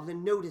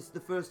hobgoblin noticed the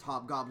first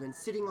hobgoblin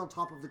sitting on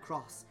top of the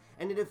cross,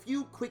 and in a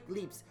few quick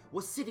leaps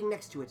was sitting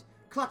next to it,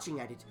 clutching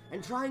at it,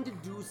 and trying to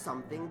do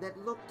something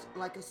that looked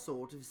like a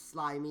sort of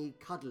slimy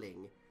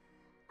cuddling.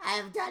 I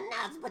have done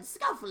nothing but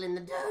scuffle in the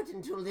dirt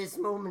until this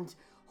moment.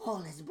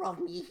 All has brought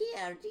me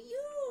here to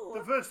you.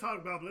 The first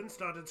hobgoblin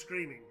started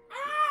screaming.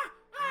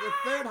 The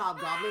third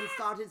hobgoblin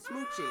started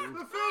smooching.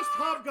 The first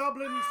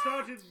hobgoblin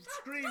started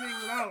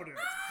screaming louder.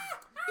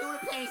 You're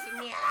replacing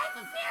me. I have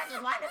affairs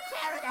with one of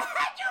terror.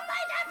 You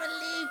might never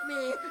leave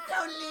me.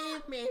 Don't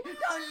leave me.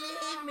 Don't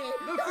leave me.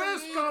 The Don't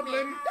first leave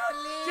goblin... Me. Don't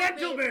leave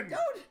Gentlemen! Me.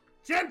 Don't...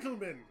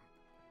 Gentlemen!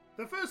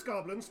 The first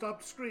goblin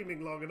stopped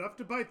screaming long enough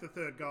to bite the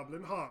third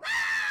goblin hard.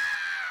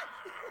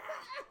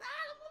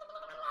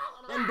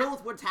 Then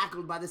both were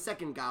tackled by the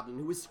second goblin,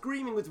 who was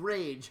screaming with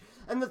rage,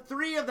 and the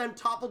three of them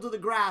toppled to the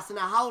grass in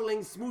a howling,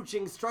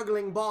 smooching,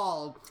 struggling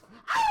ball.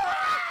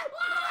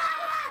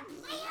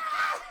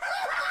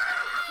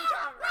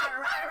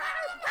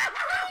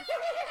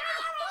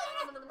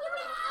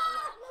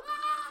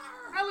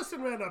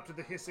 Allison ran up to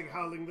the hissing,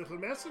 howling little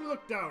mess and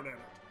looked down at it.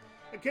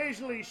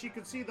 Occasionally she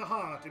could see the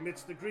heart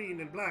amidst the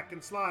green and black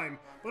and slime,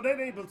 but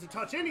unable to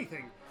touch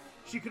anything.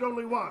 She could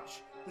only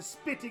watch the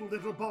spitting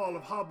little ball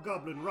of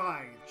hobgoblin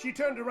writhe. She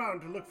turned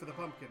around to look for the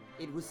pumpkin.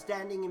 It was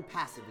standing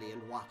impassively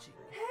and watching.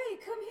 Hey,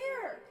 come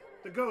here!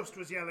 The ghost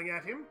was yelling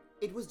at him.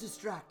 It was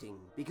distracting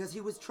because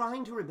he was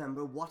trying to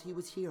remember what he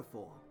was here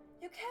for.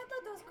 You can't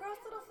let those gross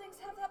little things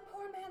have that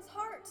poor man's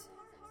heart.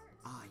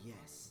 Ah,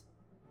 yes.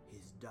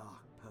 His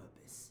dark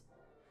purpose.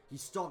 He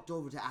stalked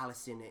over to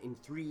Allison in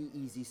 3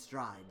 easy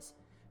strides,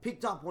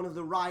 picked up one of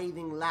the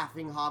writhing,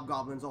 laughing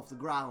hobgoblins off the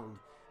ground,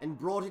 and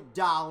brought it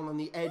down on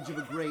the edge of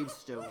a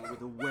gravestone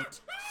with a wet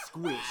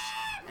squish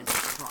and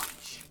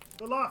crunch.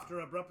 The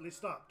laughter abruptly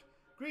stopped.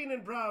 Green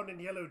and brown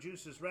and yellow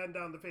juices ran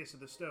down the face of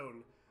the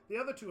stone. The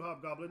other 2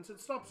 hobgoblins had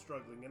stopped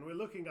struggling and were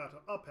looking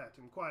up at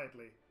him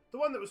quietly. The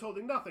one that was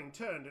holding nothing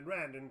turned and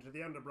ran into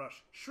the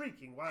underbrush,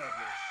 shrieking wildly.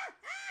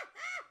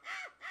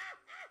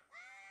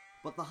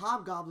 But the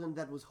hobgoblin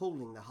that was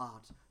holding the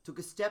heart took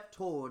a step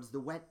towards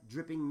the wet,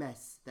 dripping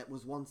mess that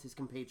was once his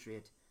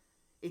compatriot.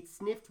 It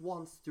sniffed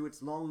once through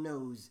its long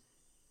nose.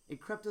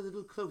 It crept a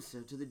little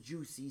closer to the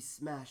juicy,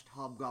 smashed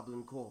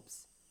hobgoblin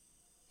corpse.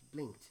 It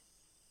blinked.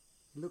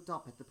 It looked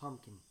up at the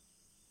pumpkin,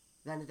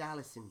 then at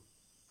Allison.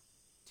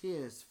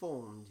 Tears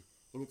formed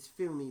in its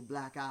filmy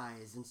black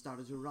eyes and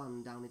started to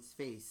run down its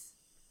face.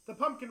 The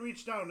pumpkin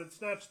reached down and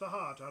snatched the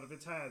heart out of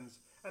its hands.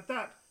 At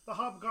that, the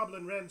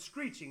hobgoblin ran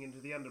screeching into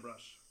the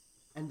underbrush.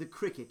 And the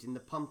cricket in the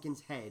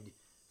pumpkin's head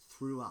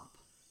threw up.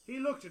 He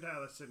looked at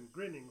Allison,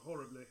 grinning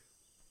horribly.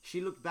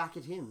 She looked back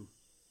at him,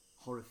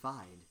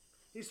 horrified.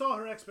 He saw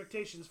her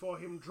expectations for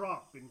him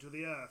drop into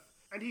the earth,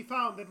 and he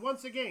found that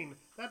once again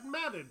that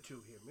mattered to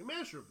him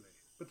immeasurably,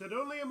 but that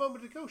only a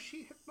moment ago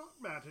she had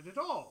not mattered at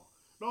all,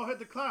 nor had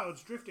the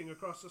clouds drifting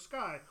across the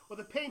sky, or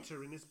the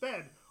painter in his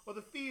bed, or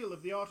the feel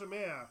of the autumn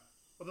air,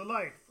 or the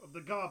life of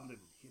the goblin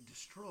he had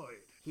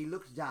destroyed. He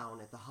looked down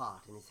at the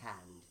heart in his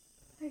hand.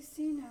 I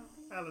see now.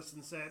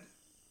 Allison said.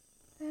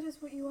 That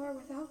is what you are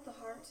without the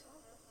heart.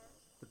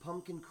 The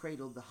pumpkin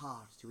cradled the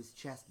heart to his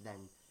chest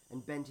then,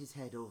 and bent his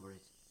head over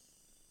it.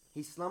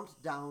 He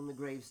slumped down the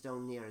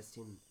gravestone nearest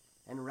him,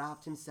 and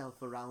wrapped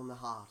himself around the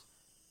heart,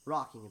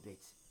 rocking a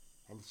bit,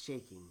 and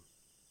shaking.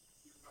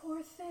 You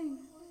poor thing.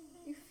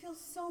 You feel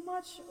so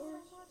much, or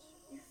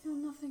you feel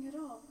nothing at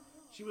all.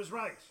 She was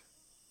right.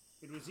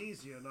 It was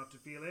easier not to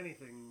feel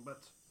anything,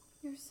 but...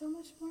 You're so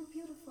much more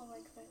beautiful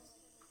like this.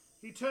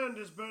 He turned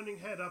his burning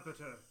head up at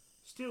her,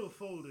 still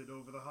folded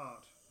over the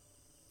heart.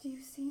 Do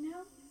you see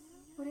now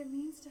what it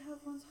means to have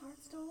one's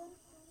heart stolen?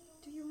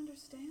 Do you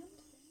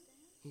understand?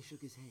 He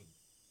shook his head,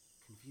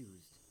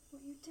 confused.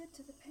 What you did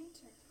to the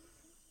painter.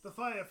 The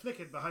fire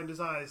flickered behind his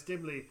eyes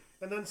dimly,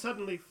 and then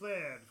suddenly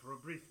flared for a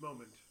brief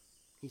moment.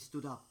 He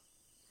stood up,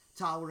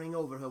 towering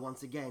over her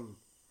once again,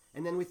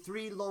 and then with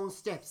 3 long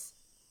steps,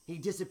 he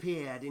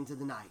disappeared into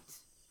the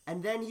night.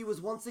 And then he was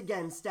once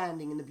again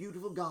standing in the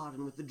beautiful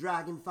garden with the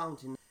dragon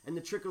fountain and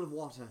the trickle of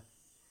water,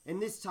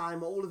 and this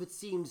time all of it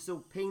seemed so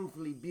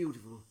painfully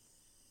beautiful.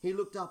 He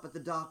looked up at the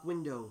dark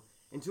window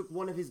and took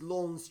one of his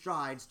long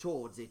strides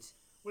towards it.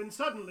 When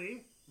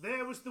suddenly,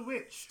 there was the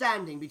witch,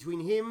 standing between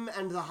him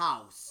and the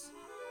house.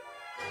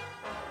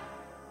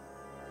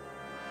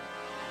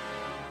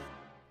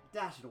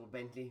 Dash it, old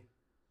Bentley.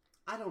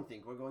 I don't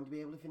think we're going to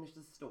be able to finish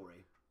this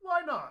story.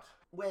 Why not?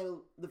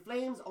 Well, the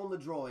flames on the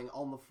drawing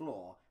on the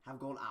floor have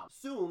gone out.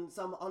 Soon,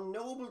 some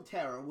unknowable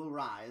terror will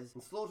rise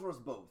and slaughter us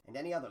both and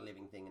any other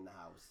living thing in the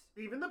house.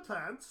 Even the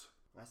plants?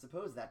 I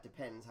suppose that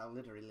depends how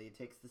literally it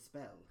takes the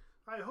spell.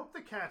 I hope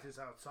the cat is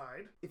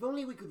outside. If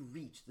only we could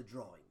reach the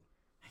drawing.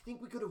 I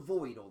think we could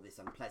avoid all this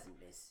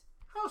unpleasantness.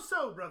 How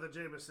so, Brother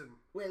Jameson?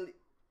 Well,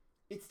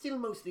 it's still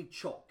mostly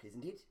chalk,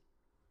 isn't it?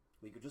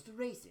 We could just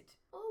erase it.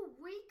 Oh,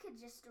 we could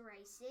just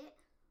erase it.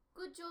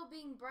 Good job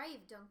being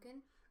brave,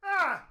 Duncan.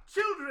 Ah!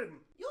 Children!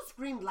 You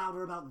screamed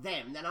louder about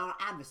them than our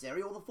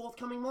adversary or the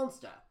forthcoming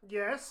monster.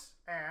 Yes,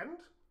 and?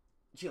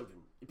 Children,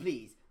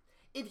 please,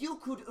 if you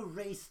could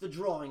erase the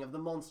drawing of the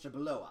monster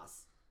below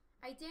us.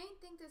 I don't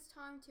think there's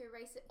time to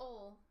erase it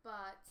all,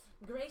 but...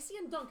 Gracie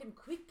and Duncan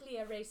quickly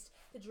erased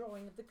the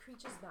drawing of the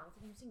creature's mouth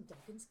using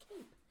Duncan's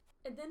cape.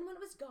 And then when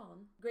it was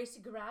gone,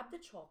 Gracie grabbed the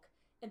chalk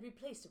and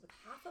replaced it with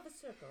half of a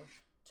circle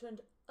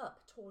turned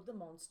up toward the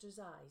monster's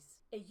eyes.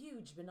 A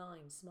huge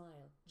benign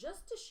smile.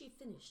 Just as she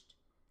finished,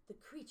 the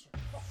creature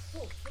popped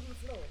forth from the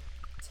floor,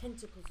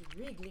 tentacles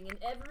wriggling in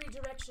every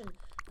direction,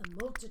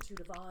 a multitude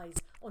of eyes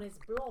on his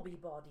blobby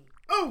body.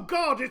 Oh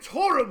God, it's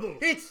horrible!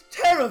 It's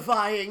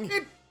terrifying!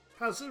 It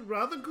has a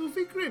rather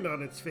goofy grin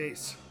on its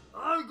face.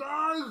 Hi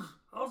guys,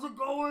 how's it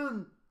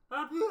going?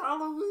 Happy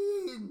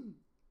Halloween!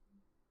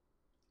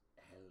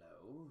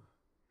 Hello?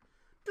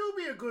 Do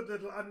be a good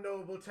little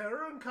unknowable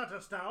terror and cut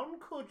us down,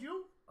 could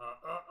you?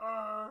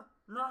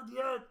 Not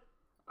yet.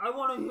 I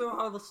want to hear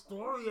how the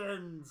story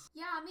ends.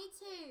 Yeah, me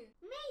too.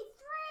 Me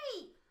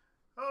 3!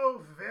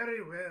 Oh,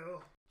 very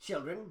well.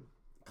 Children,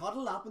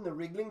 cuddle up in the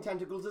wriggling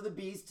tentacles of the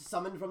beast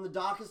summoned from the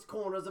darkest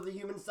corners of the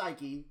human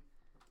psyche,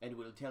 and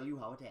we'll tell you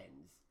how it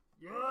ends.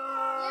 Yay!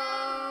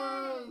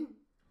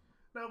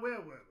 Now, where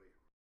were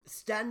we?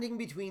 Standing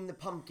between the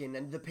pumpkin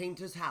and the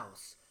painter's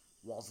house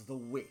was the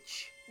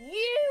witch.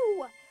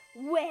 You!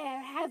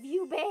 Where have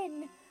you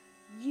been?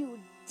 You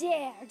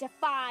dare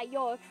defy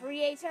your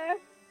creator?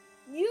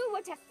 You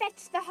were to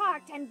fetch the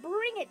heart and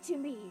bring it to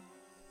me.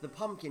 The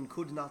pumpkin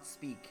could not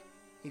speak.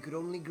 He could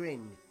only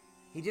grin.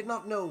 He did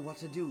not know what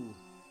to do,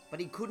 but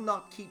he could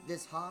not keep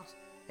this heart,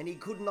 and he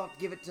could not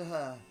give it to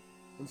her,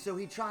 and so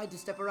he tried to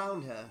step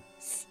around her.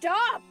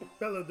 Stop!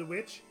 Bellowed the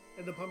witch,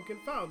 and the pumpkin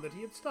found that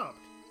he had stopped,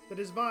 that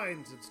his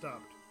vines had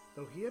stopped,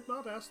 though he had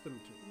not asked them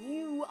to.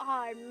 You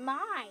are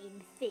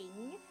mine,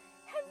 thing.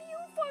 Have you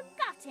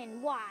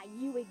forgotten why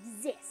you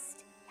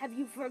exist? Have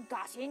you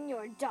forgotten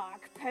your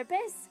dark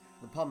purpose?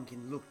 The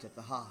pumpkin looked at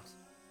the heart.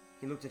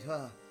 He looked at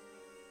her.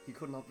 He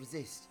could not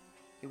resist.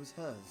 It was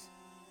hers.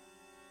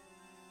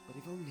 But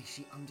if only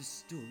she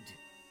understood.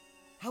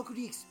 How could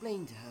he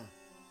explain to her?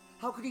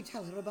 How could he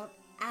tell her about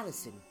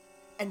Allison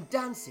and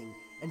dancing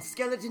and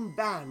skeleton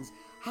bands?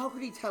 How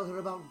could he tell her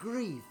about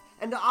grief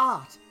and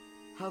art?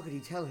 How could he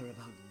tell her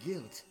about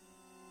guilt?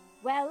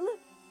 Well,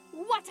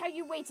 what are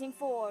you waiting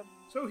for?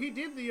 So he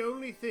did the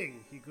only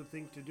thing he could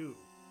think to do.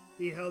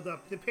 He held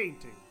up the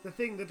painting, the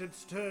thing that had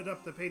stirred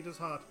up the painter's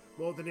heart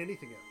more than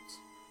anything else,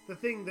 the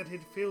thing that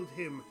had filled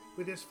him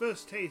with his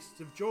first tastes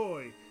of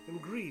joy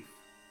and grief,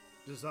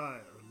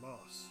 desire and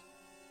loss.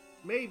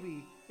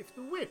 Maybe if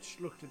the witch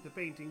looked at the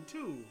painting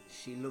too.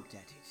 She looked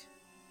at it.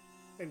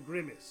 And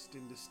grimaced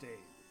in disdain.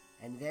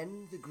 And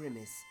then the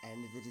grimace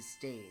and the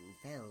disdain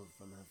fell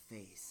from her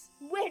face.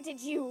 Where did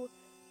you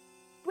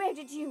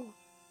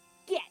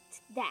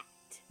get that?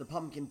 The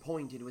pumpkin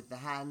pointed with the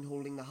hand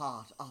holding the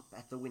heart up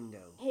at the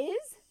window.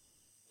 His?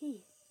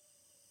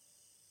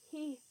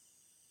 He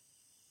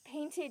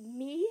painted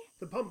me?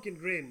 The pumpkin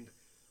grinned,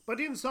 but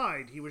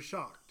inside he was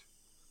shocked.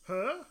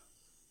 Her?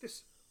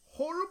 This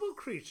horrible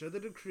creature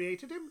that had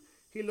created him?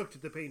 He looked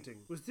at the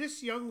painting. Was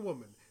this young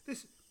woman,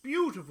 this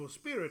beautiful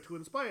spirit who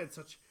inspired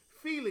such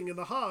feeling in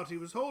the heart he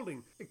was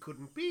holding? It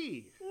couldn't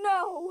be.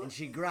 No! And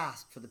she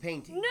grasped for the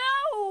painting.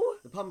 No!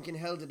 The pumpkin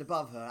held it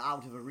above her,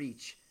 out of her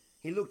reach.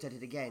 He looked at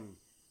it again,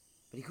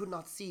 but he could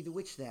not see the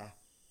witch there.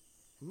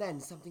 And then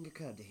something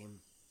occurred to him.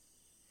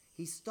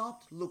 He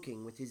stopped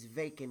looking with his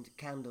vacant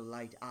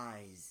candlelight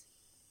eyes.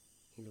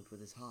 He looked with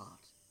his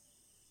heart,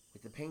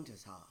 with the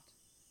painter's heart,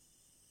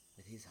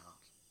 with his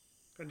heart.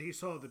 And he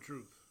saw the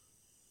truth,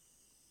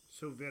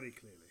 so very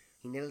clearly.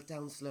 He knelt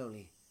down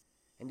slowly,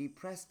 and he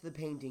pressed the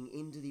painting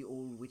into the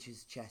old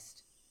witch's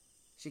chest.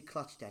 She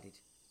clutched at it.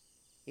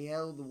 He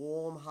held the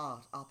warm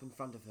heart up in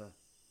front of her.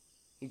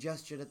 He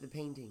gestured at the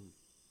painting,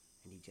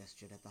 and he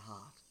gestured at the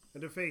heart.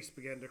 And her face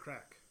began to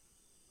crack.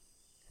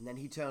 And then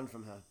he turned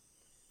from her,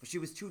 for she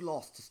was too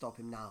lost to stop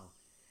him now,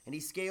 and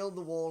he scaled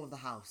the wall of the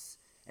house,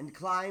 and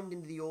climbed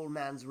into the old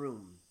man's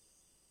room.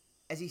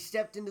 As he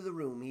stepped into the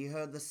room, he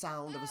heard the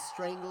sound of a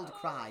strangled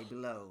cry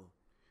below.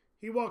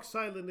 He walked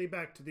silently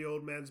back to the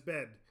old man's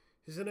bed,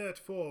 his inert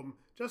form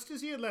just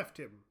as he had left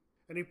him,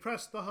 and he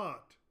pressed the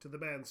heart to the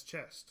man's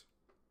chest.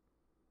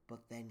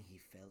 But then he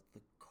felt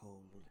the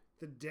cold.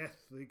 The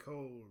deathly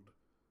cold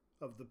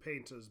of the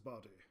painter's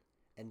body.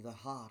 And the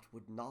heart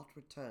would not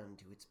return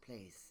to its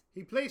place.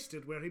 He placed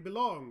it where he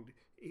belonged.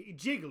 He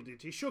jiggled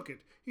it, he shook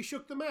it. He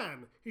shook the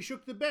man, he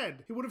shook the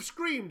bed. He would have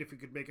screamed if he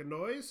could make a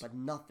noise. But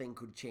nothing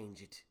could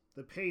change it.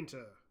 The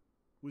painter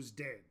was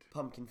dead.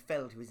 Pumpkin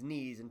fell to his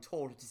knees and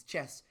tore at his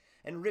chest,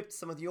 and ripped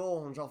some of the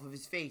orange off of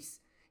his face.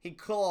 He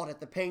clawed at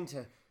the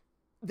painter.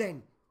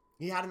 Then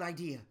he had an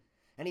idea,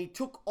 and he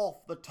took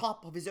off the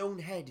top of his own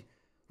head,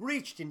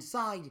 reached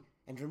inside,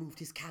 and removed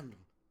his candle.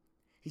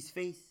 His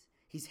face,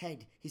 his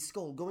head, his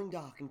skull going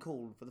dark and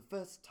cold for the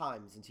first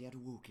time since he had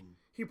awoken.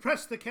 He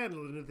pressed the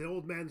candle into the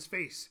old man's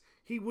face.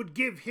 He would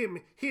give him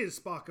his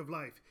spark of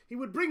life. He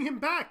would bring him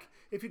back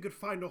if he could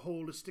find a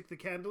hole to stick the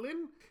candle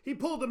in. He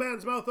pulled the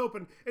man's mouth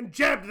open and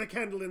jabbed the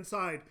candle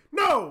inside.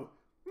 No!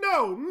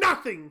 No!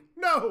 Nothing!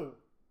 No!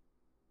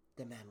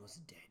 The man was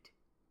dead.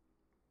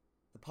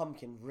 The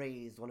pumpkin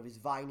raised one of his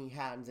viney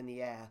hands in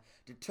the air,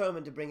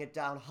 determined to bring it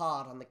down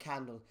hard on the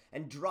candle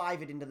and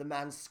drive it into the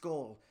man's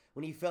skull,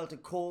 when he felt a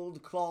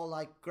cold,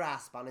 claw-like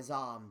grasp on his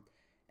arm,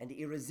 and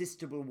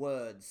irresistible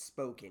words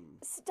spoken.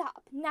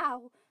 Stop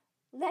now.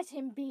 Let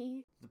him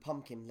be. The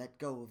pumpkin let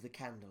go of the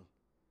candle,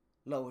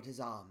 lowered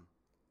his arm,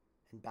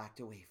 and backed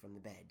away from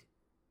the bed.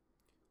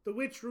 The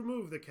witch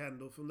removed the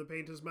candle from the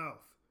painter's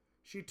mouth.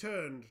 She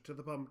turned to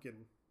the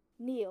pumpkin.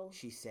 Kneel,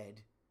 she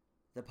said.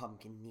 The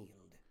pumpkin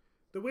kneeled.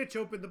 The witch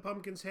opened the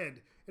pumpkin's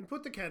head and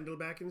put the candle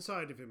back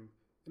inside of him,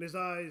 and his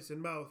eyes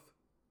and mouth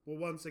were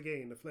once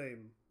again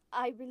aflame.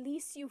 I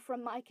release you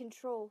from my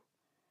control.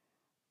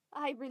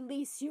 I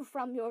release you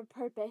from your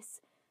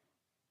purpose.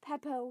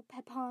 Peppo,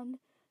 Pepon,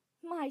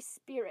 my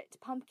spirit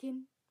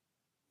pumpkin.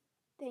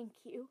 Thank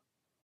you.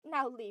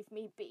 Now leave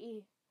me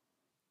be.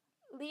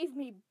 Leave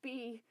me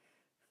be.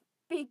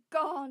 Be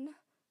gone.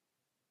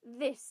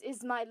 This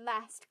is my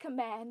last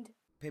command.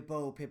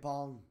 Pippo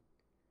Pippon,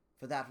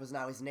 for that was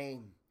now his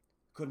name,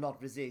 could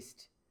not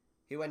resist.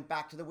 He went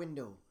back to the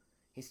window.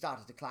 He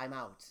started to climb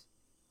out.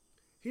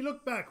 He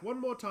looked back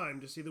one more time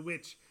to see the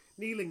witch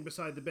kneeling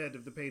beside the bed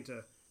of the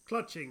painter,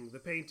 clutching the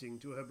painting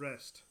to her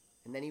breast.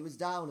 And then he was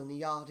down in the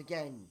yard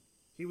again.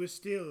 He was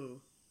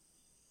still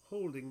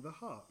holding the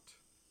heart.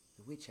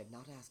 The witch had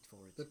not asked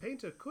for it. The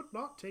painter could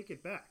not take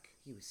it back.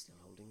 He was still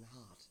holding the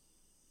heart.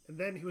 And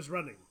then he was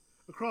running,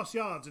 across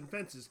yards and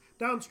fences,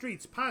 down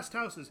streets, past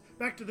houses,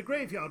 back to the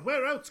graveyard.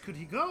 Where else could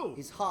he go?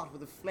 His heart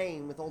was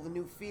aflame with all the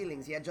new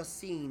feelings he had just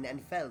seen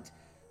and felt.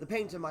 The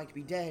painter might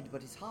be dead,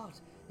 but his heart,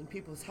 in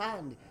people's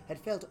hand, had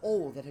felt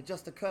all that had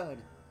just occurred.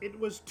 It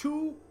was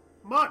too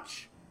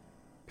much.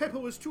 Pepper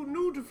was too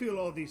new to feel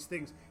all these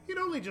things. He'd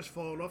only just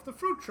fallen off the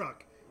fruit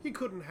truck. He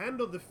couldn't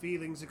handle the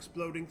feelings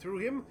exploding through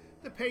him.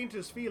 The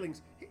painter's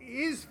feelings.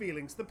 His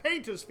feelings. The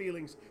painter's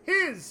feelings.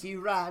 His! He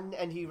ran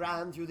and he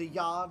ran through the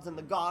yards and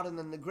the garden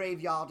and the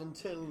graveyard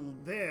until...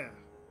 There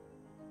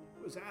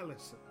was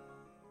Allison.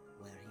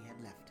 Where he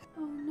had left her.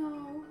 Oh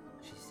no.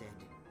 She said.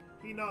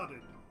 He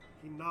nodded.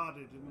 He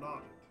nodded and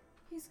nodded.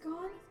 He's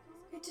gone?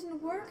 It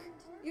didn't work?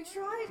 You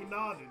tried? He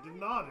nodded and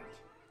nodded.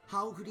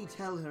 How could he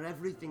tell her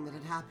everything that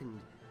had happened?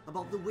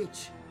 About the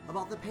witch,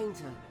 about the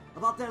painter,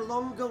 about their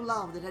long-ago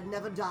love that had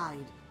never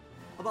died,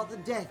 about the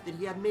death that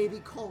he had maybe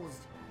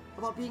caused,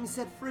 about being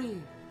set free,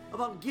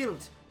 about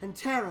guilt and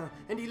terror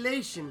and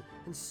elation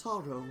and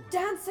sorrow.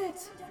 Dance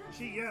it!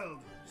 She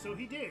yelled, so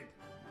he did.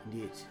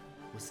 And it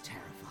was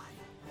terrifying.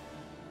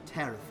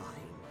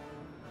 Terrifying.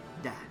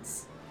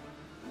 Dance.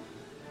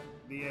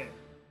 The end.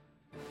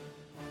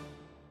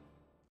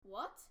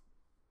 What?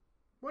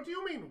 What do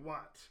you mean,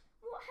 what?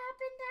 What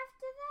happened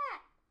after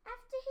that?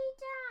 After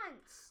he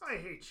danced? I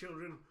hate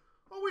children.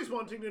 Always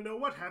wanting to know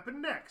what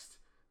happened next.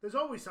 There's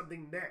always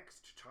something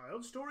next,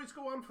 child. Stories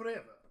go on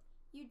forever.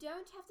 You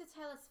don't have to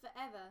tell us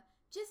forever.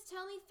 Just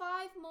tell me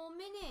 5 more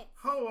minutes.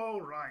 Oh,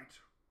 all right.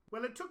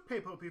 Well, it took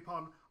Pepo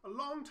Pipon a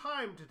long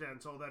time to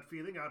dance all that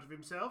feeling out of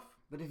himself.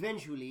 But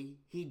eventually,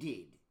 he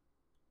did.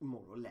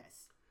 More or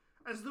less.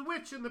 As the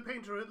witch and the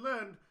painter had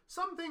learned,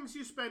 some things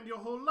you spend your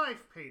whole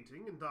life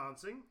painting and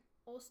dancing.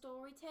 Or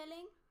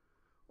storytelling.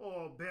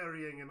 Or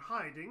burying and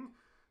hiding.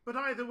 But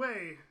either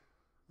way,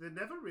 they're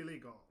never really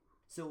gone.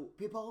 So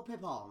Pippo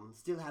Pipon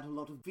still had a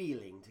lot of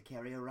feeling to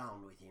carry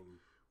around with him.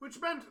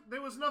 Which meant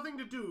there was nothing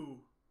to do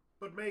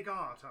but make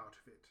art out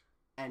of it.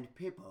 And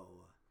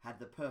Pippo had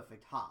the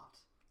perfect heart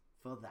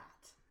for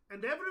that.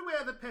 And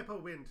everywhere that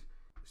Peppo went,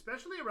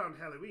 especially around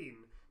Halloween,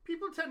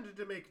 people tended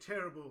to make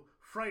terrible,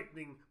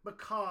 frightening,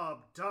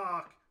 macabre,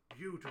 dark,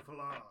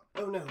 beautiful art.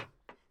 Oh no,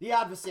 the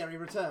adversary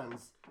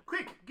returns.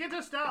 Quick, get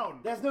us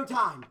down! There's no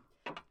time.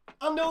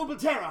 Unknowable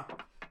terror!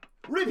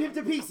 Rip him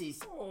to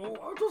pieces! Oh,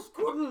 I just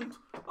couldn't.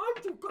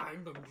 I'm too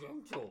kind and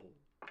gentle.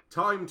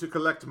 Time to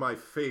collect my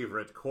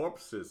favorite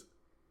corpses.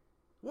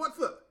 What's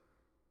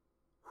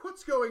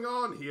going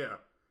on here?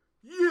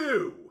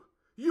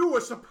 You were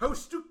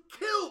supposed to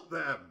kill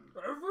them!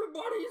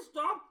 Everybody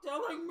stop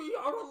telling me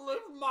how to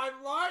live my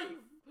life!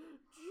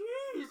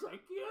 Jeez, I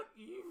can't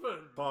even.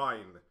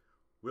 Fine.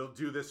 We'll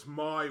do this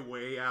my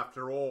way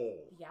after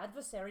all. The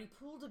adversary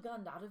pulled a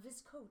gun out of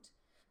his coat,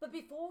 but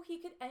before he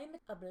could aim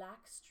it, a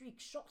black streak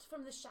shot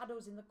from the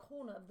shadows in the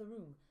corner of the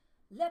room,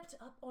 leapt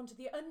up onto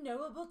the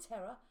unknowable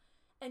terror,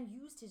 and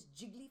used his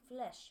jiggly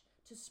flesh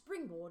to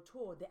springboard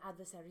toward the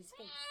adversary's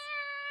face.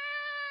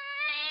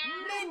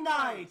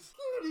 Midnight!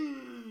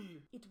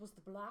 Kitty! It was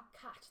the black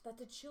cat that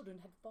the children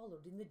had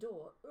followed in the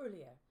door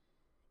earlier.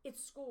 It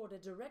scored a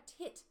direct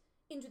hit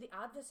into the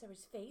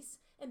adversary's face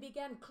and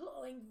began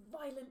clawing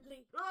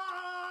violently.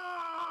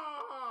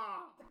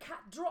 Ah! The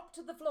cat dropped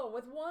to the floor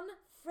with one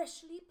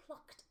freshly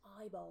plucked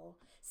eyeball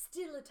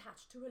still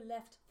attached to her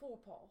left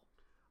forepaw.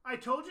 I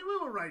told you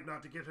we were right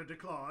not to get her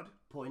declawed.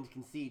 Point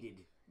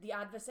conceded. The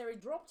adversary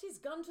dropped his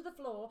gun to the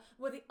floor,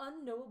 where the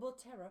unknowable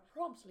terror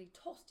promptly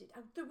tossed it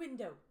out the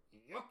window.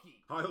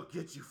 Yucky. I'll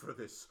get you for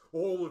this,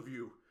 all of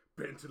you.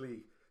 Bentley,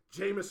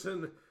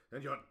 Jameson,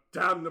 and your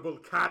damnable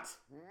cat.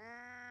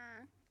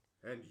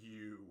 And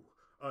you,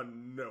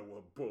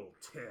 unknowable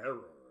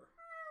terror.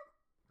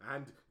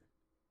 And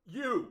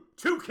you,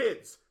 2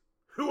 kids,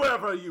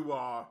 whoever you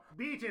are.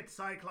 Beat it,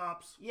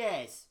 Cyclops.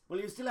 Yes, well,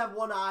 you still have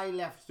one eye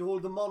left to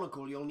hold the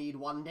monocle you'll need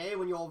one day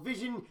when your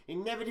vision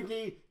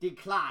inevitably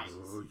declines.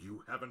 Oh,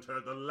 you haven't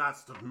heard the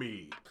last of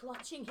me.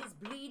 Clutching his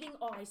bleeding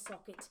eye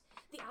socket,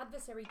 the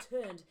adversary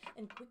turned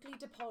and quickly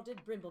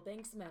departed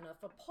Brimblebank's Manor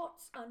for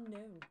parts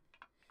unknown.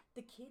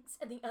 The kids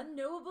and the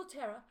unknowable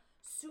terror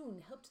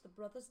soon helped the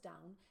brothers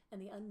down,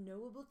 and the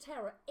unknowable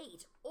terror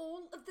ate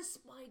all of the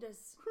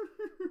spiders.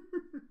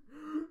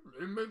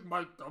 They make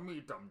my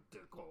tummy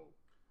tickle.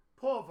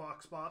 Poor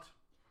Voxbot.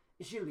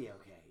 She'll be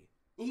okay.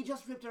 He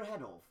just ripped her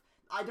head off.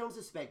 I don't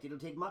suspect it'll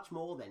take much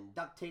more than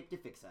duct tape to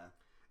fix her.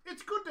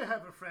 It's good to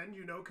have a friend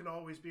you know can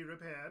always be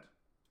repaired.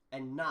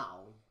 And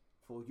now,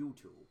 for you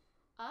two.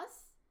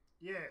 Us?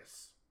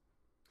 Yes.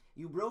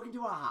 You broke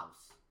into our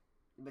house,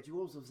 but you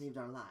also saved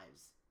our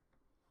lives.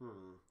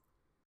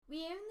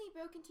 We only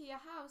broke into your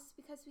house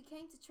because we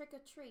came to trick or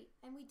treat,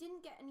 and we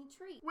didn't get any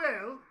treats.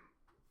 Well,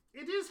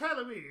 it is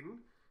Halloween,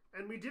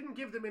 and we didn't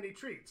give them any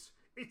treats.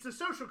 It's a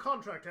social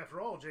contract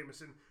after all,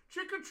 Jameson.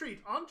 Trick or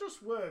treat aren't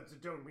just words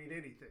that don't mean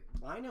anything.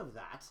 I know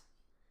that.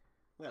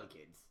 Well,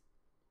 kids,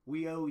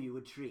 we owe you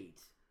a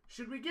treat.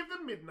 Should we give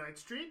them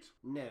Midnight's treat?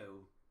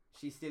 No,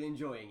 she's still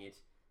enjoying it,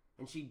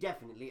 and she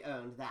definitely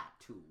earned that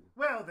too.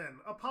 Well then,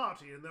 a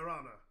party in their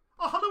honor.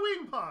 A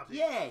Halloween party!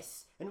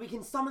 Yes, and we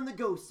can summon the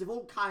ghosts of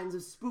all kinds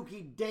of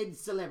spooky dead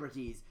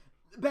celebrities.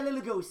 Bela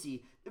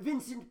Lugosi,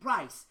 Vincent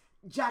Price,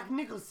 Jack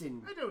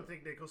Nicholson. I don't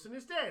think Nicholson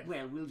is dead.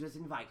 Well, we'll just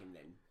invite him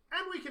then.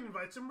 And we can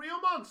invite some real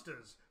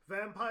monsters.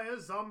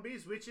 Vampires,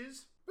 zombies,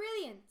 witches.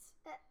 Brilliant.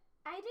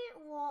 I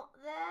didn't want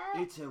that.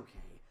 It's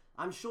okay.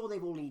 I'm sure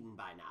they've all eaten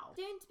by now.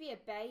 Don't be a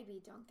baby,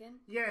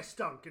 Duncan. Yes,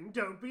 Duncan,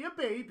 don't be a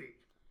baby.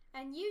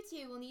 And you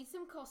two will need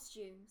some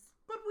costumes.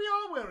 But we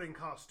are wearing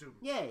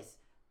costumes. Yes.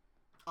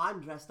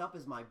 I'm dressed up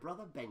as my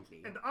brother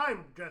Bentley. And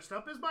I'm dressed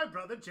up as my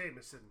brother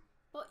Jameson.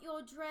 But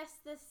you're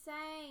dressed the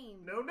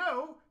same.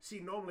 No. See,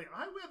 normally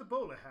I wear the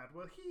bowler hat,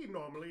 while he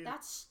normally...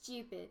 That's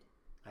stupid.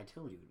 I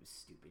told you it was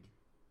stupid.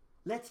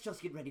 Let's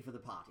just get ready for the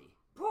party.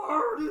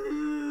 Party!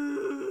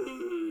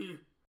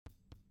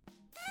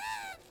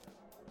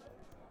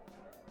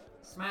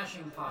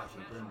 Smashing party,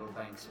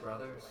 Brimblebanks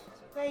brothers.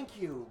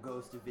 Thank you,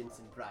 Ghost of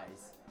Vincent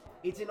Price.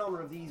 It's in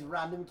honor of these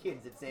random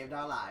kids that saved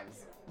our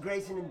lives.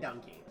 Grayson and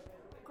Dunky.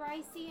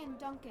 Gracie and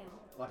Duncan.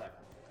 Whatever.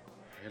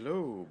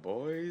 Hello,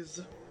 boys.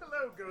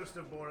 Hello, Ghost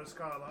of Boris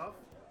Karloff.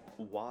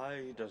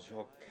 Why does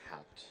your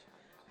cat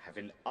have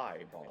an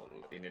eyeball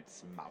in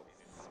its mouth?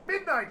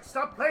 Midnight,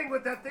 stop playing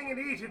with that thing and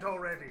eat it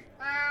already.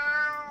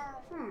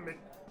 It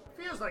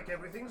feels like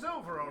everything's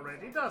over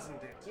already,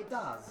 doesn't it? It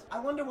does. I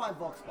wonder why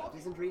Voxbot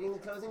isn't reading the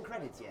closing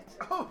credits yet.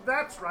 Oh,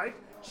 that's right.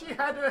 She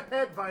had her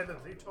head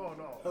violently torn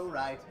off. Oh,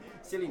 right.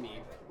 Silly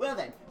me. Well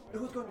then,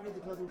 who's going to read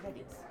the closing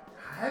credits?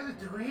 I'll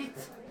do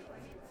it.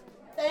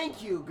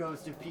 Thank you,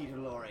 Ghost of Peter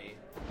Lorre.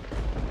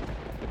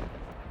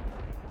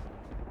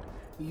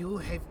 You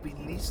have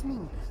been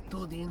listening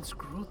to the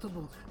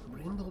inscrutable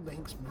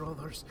Brindlebanks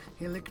Brothers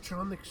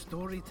Electronic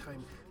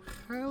Storytime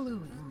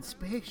Halloween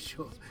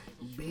Special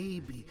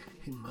Baby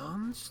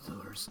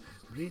Monsters,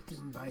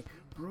 written by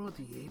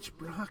Brody H.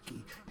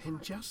 Brocky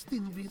and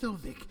Justin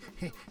Vidovic,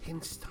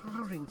 and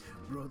starring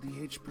Brody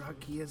H.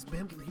 Brocky as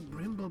Bentley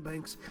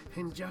Brimblebanks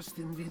and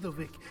Justin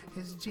Vidovic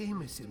as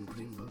Jameson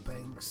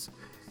Brimblebanks.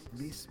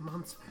 This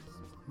month's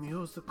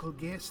musical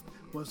guest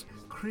was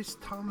Chris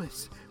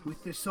Thomas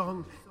with the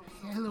song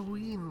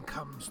Halloween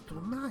Comes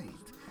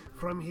Tonight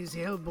from his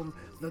album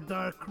The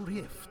Dark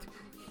Rift.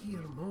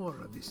 Hear more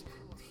of his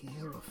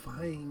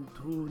terrifying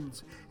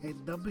tunes at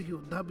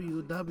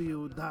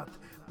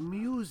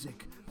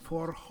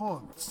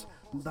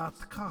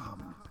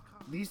www.musicforhaunts.com.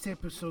 This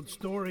episode's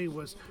story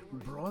was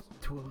brought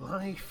to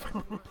life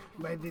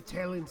by the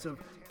talents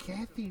of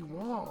Kathy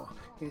Waugh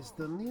as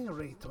the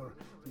narrator,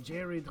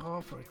 Jared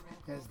Hoffert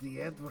as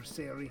the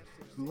adversary,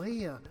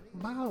 Leah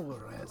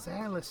Bauer as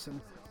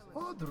Allison,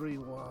 Audrey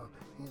Waugh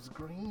as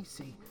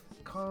Gracie,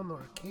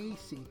 Connor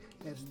Casey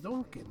as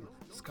Duncan,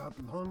 Scott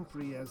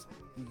Longfrey as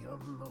the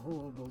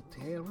Unknowable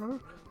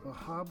Terror, a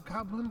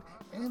Hobgoblin,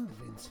 and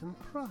Vincent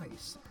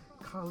Price,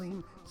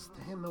 Colleen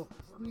Stano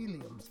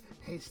Williams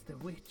as the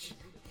Witch,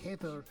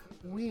 Heather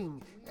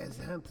Wing as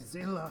Aunt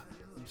Zilla,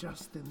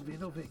 Justin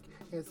Vidovic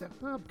as a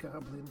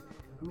Hobgoblin,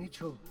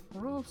 Mitchell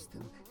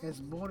Ralston as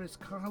Boris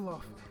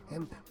Karloff,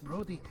 and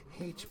Brody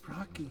H.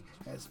 Brocky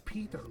as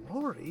Peter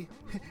Lorre.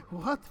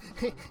 What?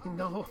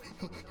 No,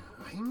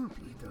 I'm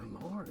Peter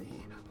Lorre.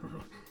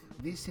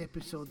 This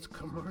episode's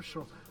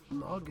commercial,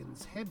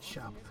 Noggin's Head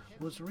Shop,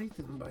 was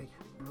written by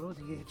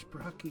Brody H.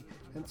 Brocky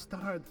and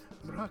starred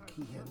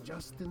Brocky and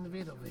Justin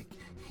Vidovic.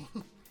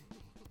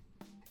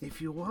 If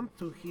you want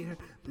to hear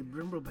the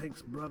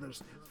Brimblebanks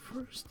brothers'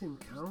 first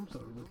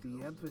encounter with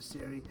the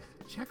adversary,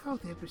 check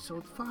out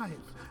episode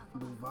 5,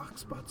 The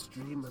Voxbot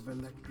Stream of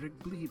Electric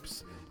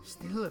Bleeps,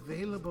 still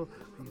available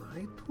on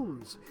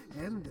iTunes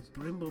and at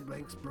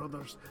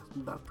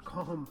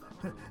brimblebanksbrothers.com,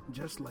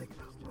 just like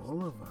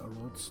all of our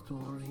old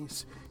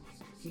stories.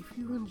 If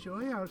you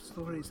enjoy our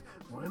stories,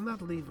 why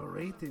not leave a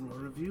rating or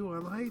review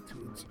on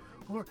iTunes,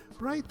 or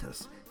write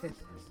us at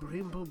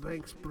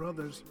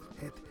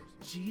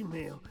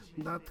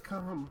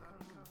brimblebanksbrothers@gmail.com.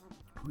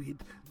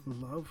 We'd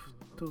love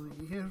to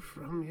hear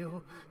from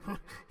you.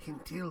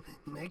 Until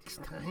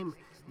next time,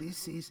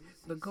 this is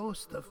the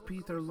ghost of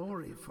Peter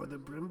Lorre for the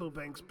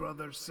Brimblebanks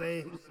Brothers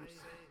saying,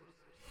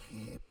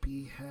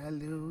 Happy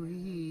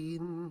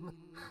Halloween.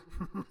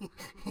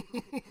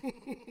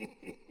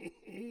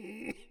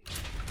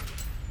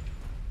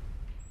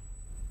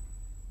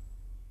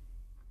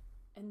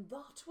 And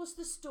that was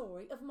the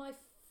story of my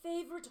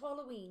favorite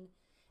Halloween,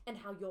 and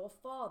how your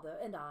father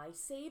and I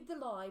saved the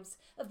lives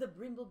of the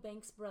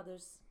Brimblebanks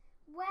brothers.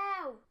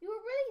 Wow, you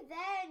were really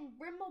there in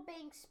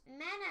Brimblebanks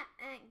Manor,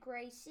 Aunt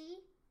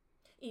Gracie.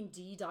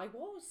 Indeed I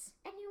was.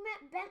 And you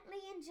met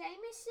Bentley and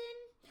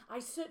Jameson? I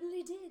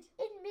certainly did.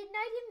 In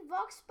Midnight in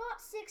Voxbot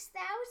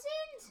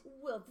 6000?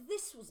 Well,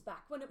 this was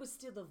back when it was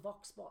still the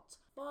Voxbot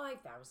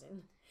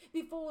 5000,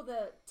 before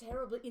the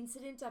terrible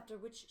incident after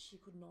which she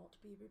could not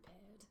be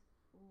repaired.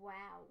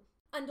 Wow.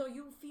 And are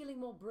you feeling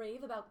more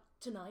brave about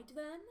tonight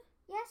then?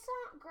 Yes,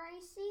 Aunt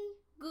Gracie.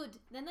 Good,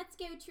 then let's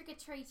go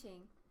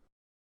trick-or-treating.